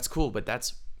 that's cool, but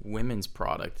that's women's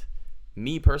product.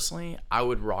 Me personally, I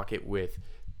would rock it with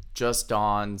Just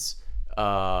Don's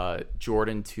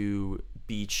Jordan 2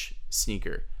 beach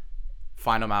sneaker.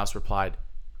 Final Mouse replied,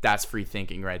 that's free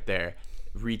thinking right there.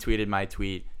 Retweeted my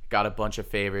tweet, got a bunch of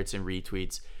favorites and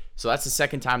retweets. So that's the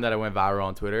second time that I went viral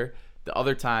on Twitter. The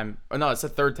other time, or no, it's the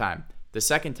third time. The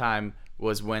second time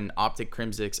was when Optic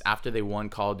Crimsix, after they won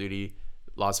Call of Duty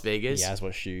Las Vegas, He asked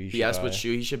what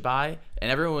shoe he should buy, and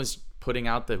everyone was putting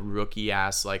out the rookie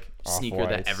ass like sneaker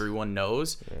that everyone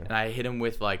knows, and I hit him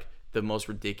with like the most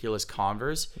ridiculous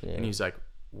Converse, and he was like,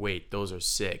 wait, those are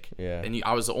sick. And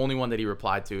I was the only one that he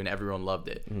replied to, and everyone loved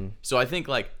it. So I think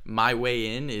like my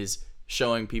way in is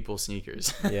showing people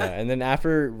sneakers. And then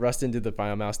after Rustin did the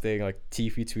Final Mouse thing, like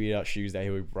Tiffy tweeted out shoes that he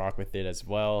would rock with it as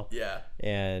well.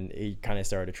 And he kind of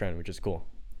started a trend, which is cool.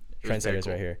 Trendsetters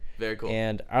right here. Very cool.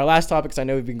 And our last topic, because I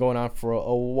know we've been going on for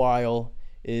a while,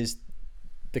 is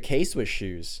the K-Swiss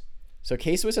shoes. So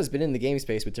K-Swiss has been in the game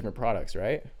space with different products,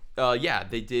 right? Yeah,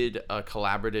 they did a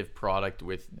collaborative product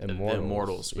with the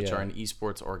Immortals, which are an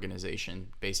esports organization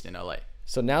based in LA.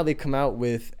 So now they've come out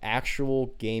with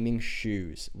actual gaming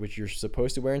shoes, which you're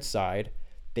supposed to wear inside.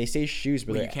 They say shoes,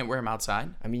 but you can't wear them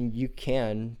outside? I mean, you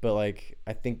can, but like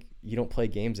I think you don't play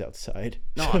games outside.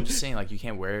 No, I'm just saying like you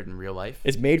can't wear it in real life.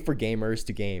 It's made for gamers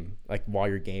to game, like while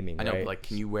you're gaming. I know, right? but like,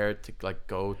 can you wear it to like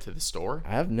go to the store?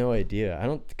 I have no idea. I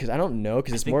don't know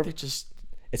because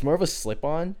it's more of a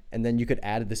slip-on, and then you could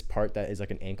add this part that is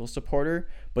like an ankle supporter,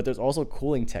 but there's also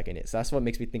cooling tech in it. So that's what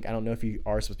makes me think I don't know if you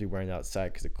are supposed to be wearing it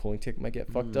outside because the cooling tech might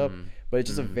get fucked up. But it's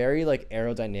just a very like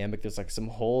aerodynamic. There's like some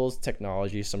holes,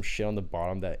 technology, some shit on the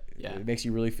bottom that it makes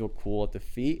you really feel cool at the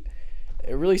feet.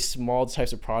 A really small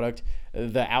types of product.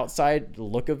 The outside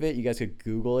look of it, you guys could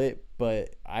Google it,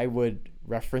 but I would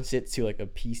reference it to like a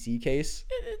PC case.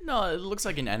 No, it looks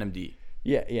like an NMD.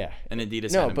 Yeah. An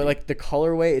Adidas. No, NMD. but like the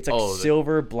colorway, it's like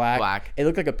silver, black. It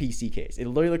looked like a PC case. It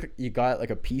literally looked like you got like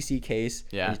a PC case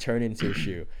and you turn it into a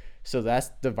shoe. So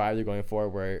that's the vibe they're going for,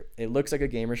 where it looks like a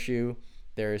gamer shoe.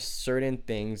 There's certain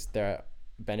things that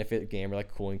benefit a gamer,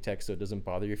 like cooling tech, so it doesn't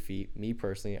bother your feet. Me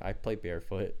personally, I play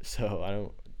barefoot, so I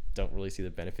don't really see the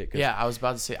benefit. Yeah, I was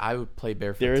about to say I would play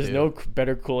barefoot. There is no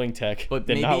better cooling tech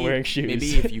than not wearing shoes.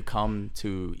 Maybe if you come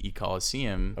to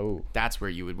E-Coliseum, that's where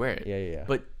you would wear it. Yeah.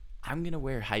 But I'm going to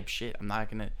wear hype shit. I'm not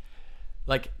going to...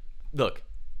 Like, look,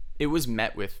 it was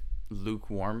met with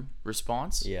lukewarm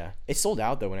response. Yeah. It sold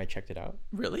out, though, when I checked it out.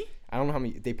 Really? I don't know how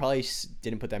many... They probably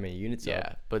didn't put that many units up.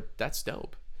 Yeah, but that's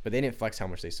dope. But they didn't flex how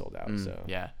much they sold out, so...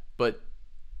 Yeah, but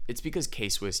it's because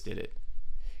K-Swiss did it.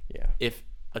 Yeah. If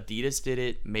Adidas did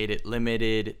it, made it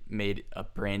limited, made a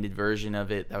branded version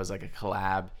of it that was like a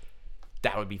collab,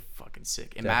 that would be fucking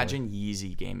sick. Imagine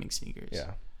Yeezy gaming sneakers.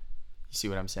 Yeah. You see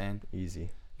what I'm saying?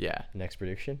 Easy. Yeah. Next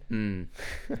prediction?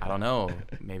 I don't know.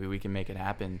 Maybe we can make it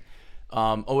happen.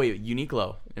 Oh wait,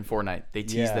 Uniqlo in Fortnite. They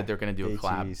teased that they're gonna do a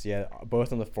collab. Yeah,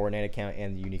 both on the Fortnite account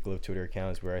and the Uniqlo Twitter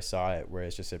account is where I saw it, where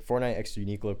it's just said Fortnite x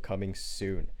Uniqlo coming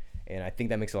soon. And I think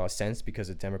that makes a lot of sense because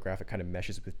the demographic kind of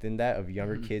meshes within that of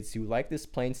younger kids who like this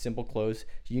plain simple clothes.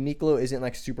 Uniqlo isn't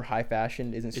like super high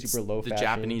fashion, isn't super low fashion. The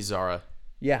Japanese Zara.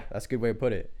 Yeah, that's a good way to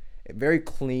put it. Very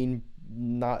clean,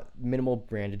 not minimal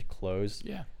branded clothes.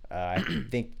 Yeah. I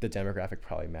think the demographic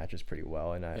probably matches pretty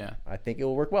well, and I think it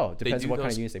will work well. It depends on what kind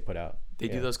of units they put out. They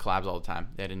do those collabs all the time.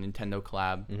 They had a Nintendo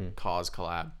collab, Cause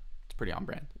collab. It's pretty on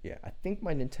brand. Yeah, I think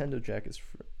my Nintendo jacket is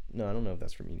from... No, I don't know if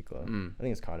that's from Uniqlo. I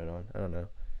think it's Cotton On. I don't know.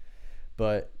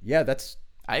 But yeah, that's...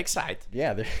 I excite.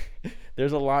 Yeah,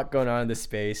 there's a lot going on in this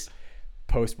space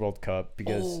post World Cup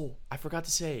because... Oh, I forgot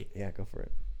to say. Yeah, go for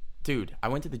it. Dude, I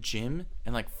went to the gym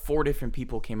and like 4 different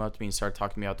people came up to me and started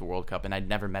talking to me about the World Cup, and I'd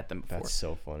never met them before. That's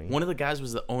so funny. One of the guys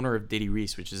was the owner of Diddy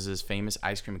Reese, which is this famous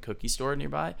ice cream and cookie store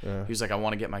nearby. He was like, I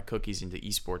want to get my cookies into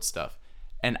esports stuff.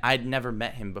 And I'd never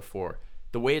met him before.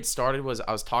 The way it started was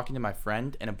I was talking to my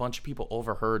friend, and a bunch of people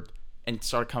overheard and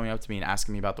started coming up to me and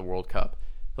asking me about the World Cup.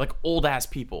 Like old ass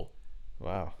people.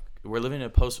 Wow. We're living in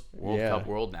a post World Cup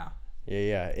world now.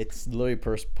 Yeah. It's literally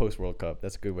post World Cup.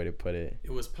 That's a good way to put it.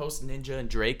 It was post Ninja and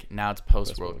Drake. Now it's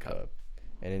post World Cup.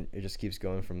 And it just keeps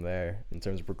going from there in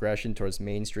terms of progression towards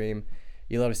mainstream.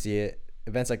 You love to see it.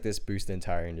 Events like this boost the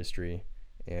entire industry,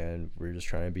 and we're just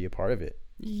trying to be a part of it.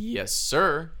 Yes,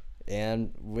 sir.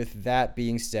 And with that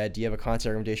being said, do you have a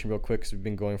content recommendation real quick? Because we've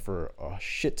been going for a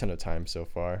shit ton of time so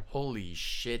far. Holy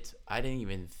shit. I didn't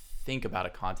even think about a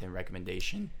content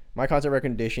recommendation. My content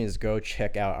recommendation is go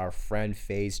check out our friend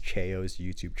FaZe Cheo's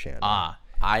YouTube channel.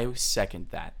 I second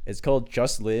that. It's called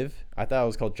Just Live. I thought it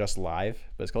was called Just Live,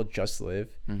 but it's called Just Live.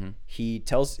 He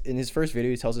tells, in his first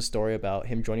video, he tells a story about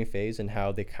him joining FaZe and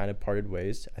how they kind of parted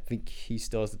ways. I think he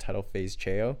still has the title FaZe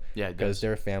Cheo. Yeah, because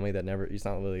they're a family that never. It's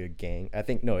not really a gang. I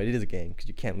think no, it is a gang because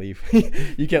you can't leave.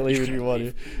 You can't leave if you want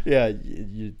to. Yeah,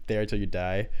 you're there until you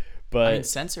die. But I mean,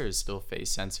 Sensor is still FaZe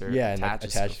Sensor. Yeah, and Attach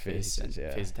is attached still FaZe.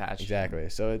 Yeah, FaZe Attached. Exactly.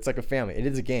 So it's like a family. It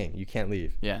is a gang. You can't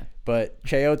leave. Yeah. But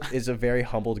Cheo is a very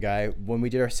humbled guy. When we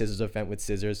did our Scissors event with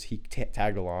Scissors, he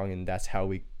tagged along, and that's how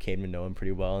we came to know him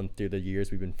pretty well. And through the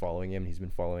years, we've been following him, and he's been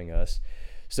following us.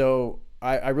 So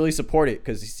I really support it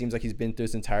because it seems like he's been through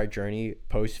this entire journey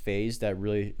post-FaZe that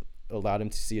really allowed him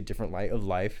to see a different light of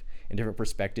life and different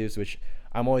perspectives, which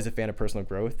I'm always a fan of personal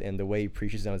growth, and the way he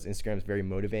preaches on his Instagram is very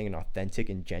motivating and authentic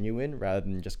and genuine rather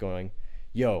than just going,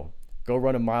 yo, go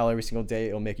run a mile every single day,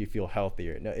 it'll make you feel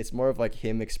healthier. No, it's more of like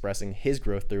him expressing his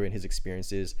growth through and his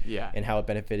experiences and how it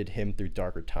benefited him through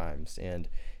darker times. And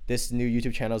this new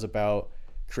YouTube channel is about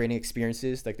creating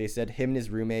experiences. Like they said, him and his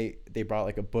roommate, they brought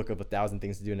like a book of 1,000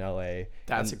 things to do in LA.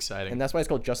 That's exciting. And that's why it's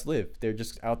called Just Live. They're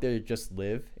just out there to just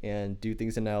live and do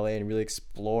things in LA and really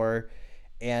explore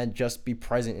and just be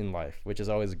present in life, which is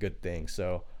always a good thing.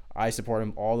 So I support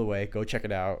him all the way. Go check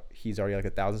it out. He's already like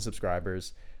 1,000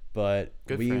 subscribers, but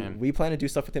we plan to do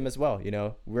stuff with him as well. You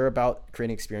know, we're about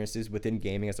creating experiences within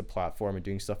gaming as a platform and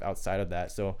doing stuff outside of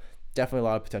that. So definitely a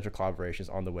lot of potential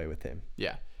collaborations on the way with him.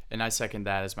 Yeah. And I second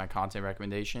that as my content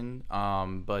recommendation.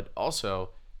 But also,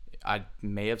 I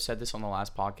may have said this on the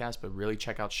last podcast, but really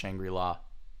check out Shangri-La,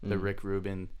 the Rick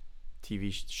Rubin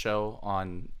TV show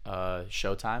on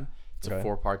Showtime. It's a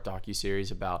 4-part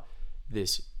docuseries about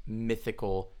this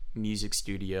mythical music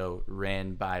studio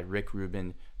ran by Rick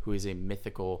Rubin, who is a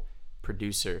mythical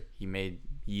producer. He made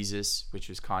Yeezus, which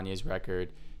was Kanye's record.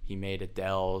 He made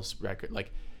Adele's record.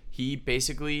 Like, he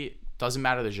basically, doesn't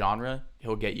matter the genre,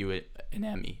 he'll get you an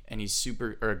Emmy, and he's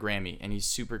super, or a Grammy, and he's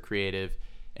super creative.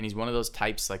 And he's one of those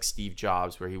types like Steve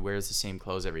Jobs where he wears the same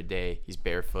clothes every day. He's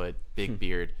barefoot, big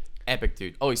beard, epic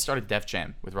dude. Oh, he started Def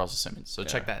Jam with Russell Simmons. So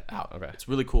check that out. Okay. It's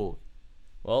really cool.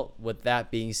 Well, with that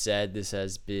being said, this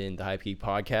has been the High Peak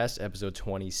Podcast, episode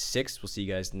 26. We'll see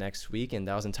you guys next week. And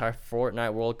that was entire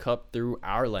Fortnite World Cup through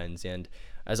our lens. And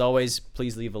as always,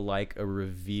 please leave a like, a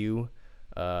review,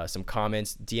 some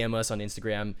comments, DM us on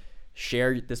Instagram,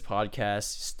 share this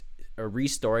podcast, or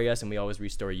restory us, and we always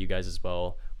restory you guys as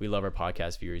well. We love our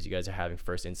podcast viewers. You guys are having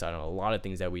first insight on a lot of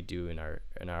things that we do in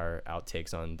our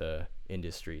outtakes on the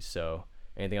industry. So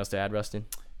anything else to add, Rustin?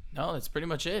 No, that's pretty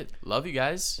much it. Love you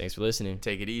guys. Thanks for listening.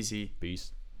 Take it easy.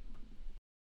 Peace.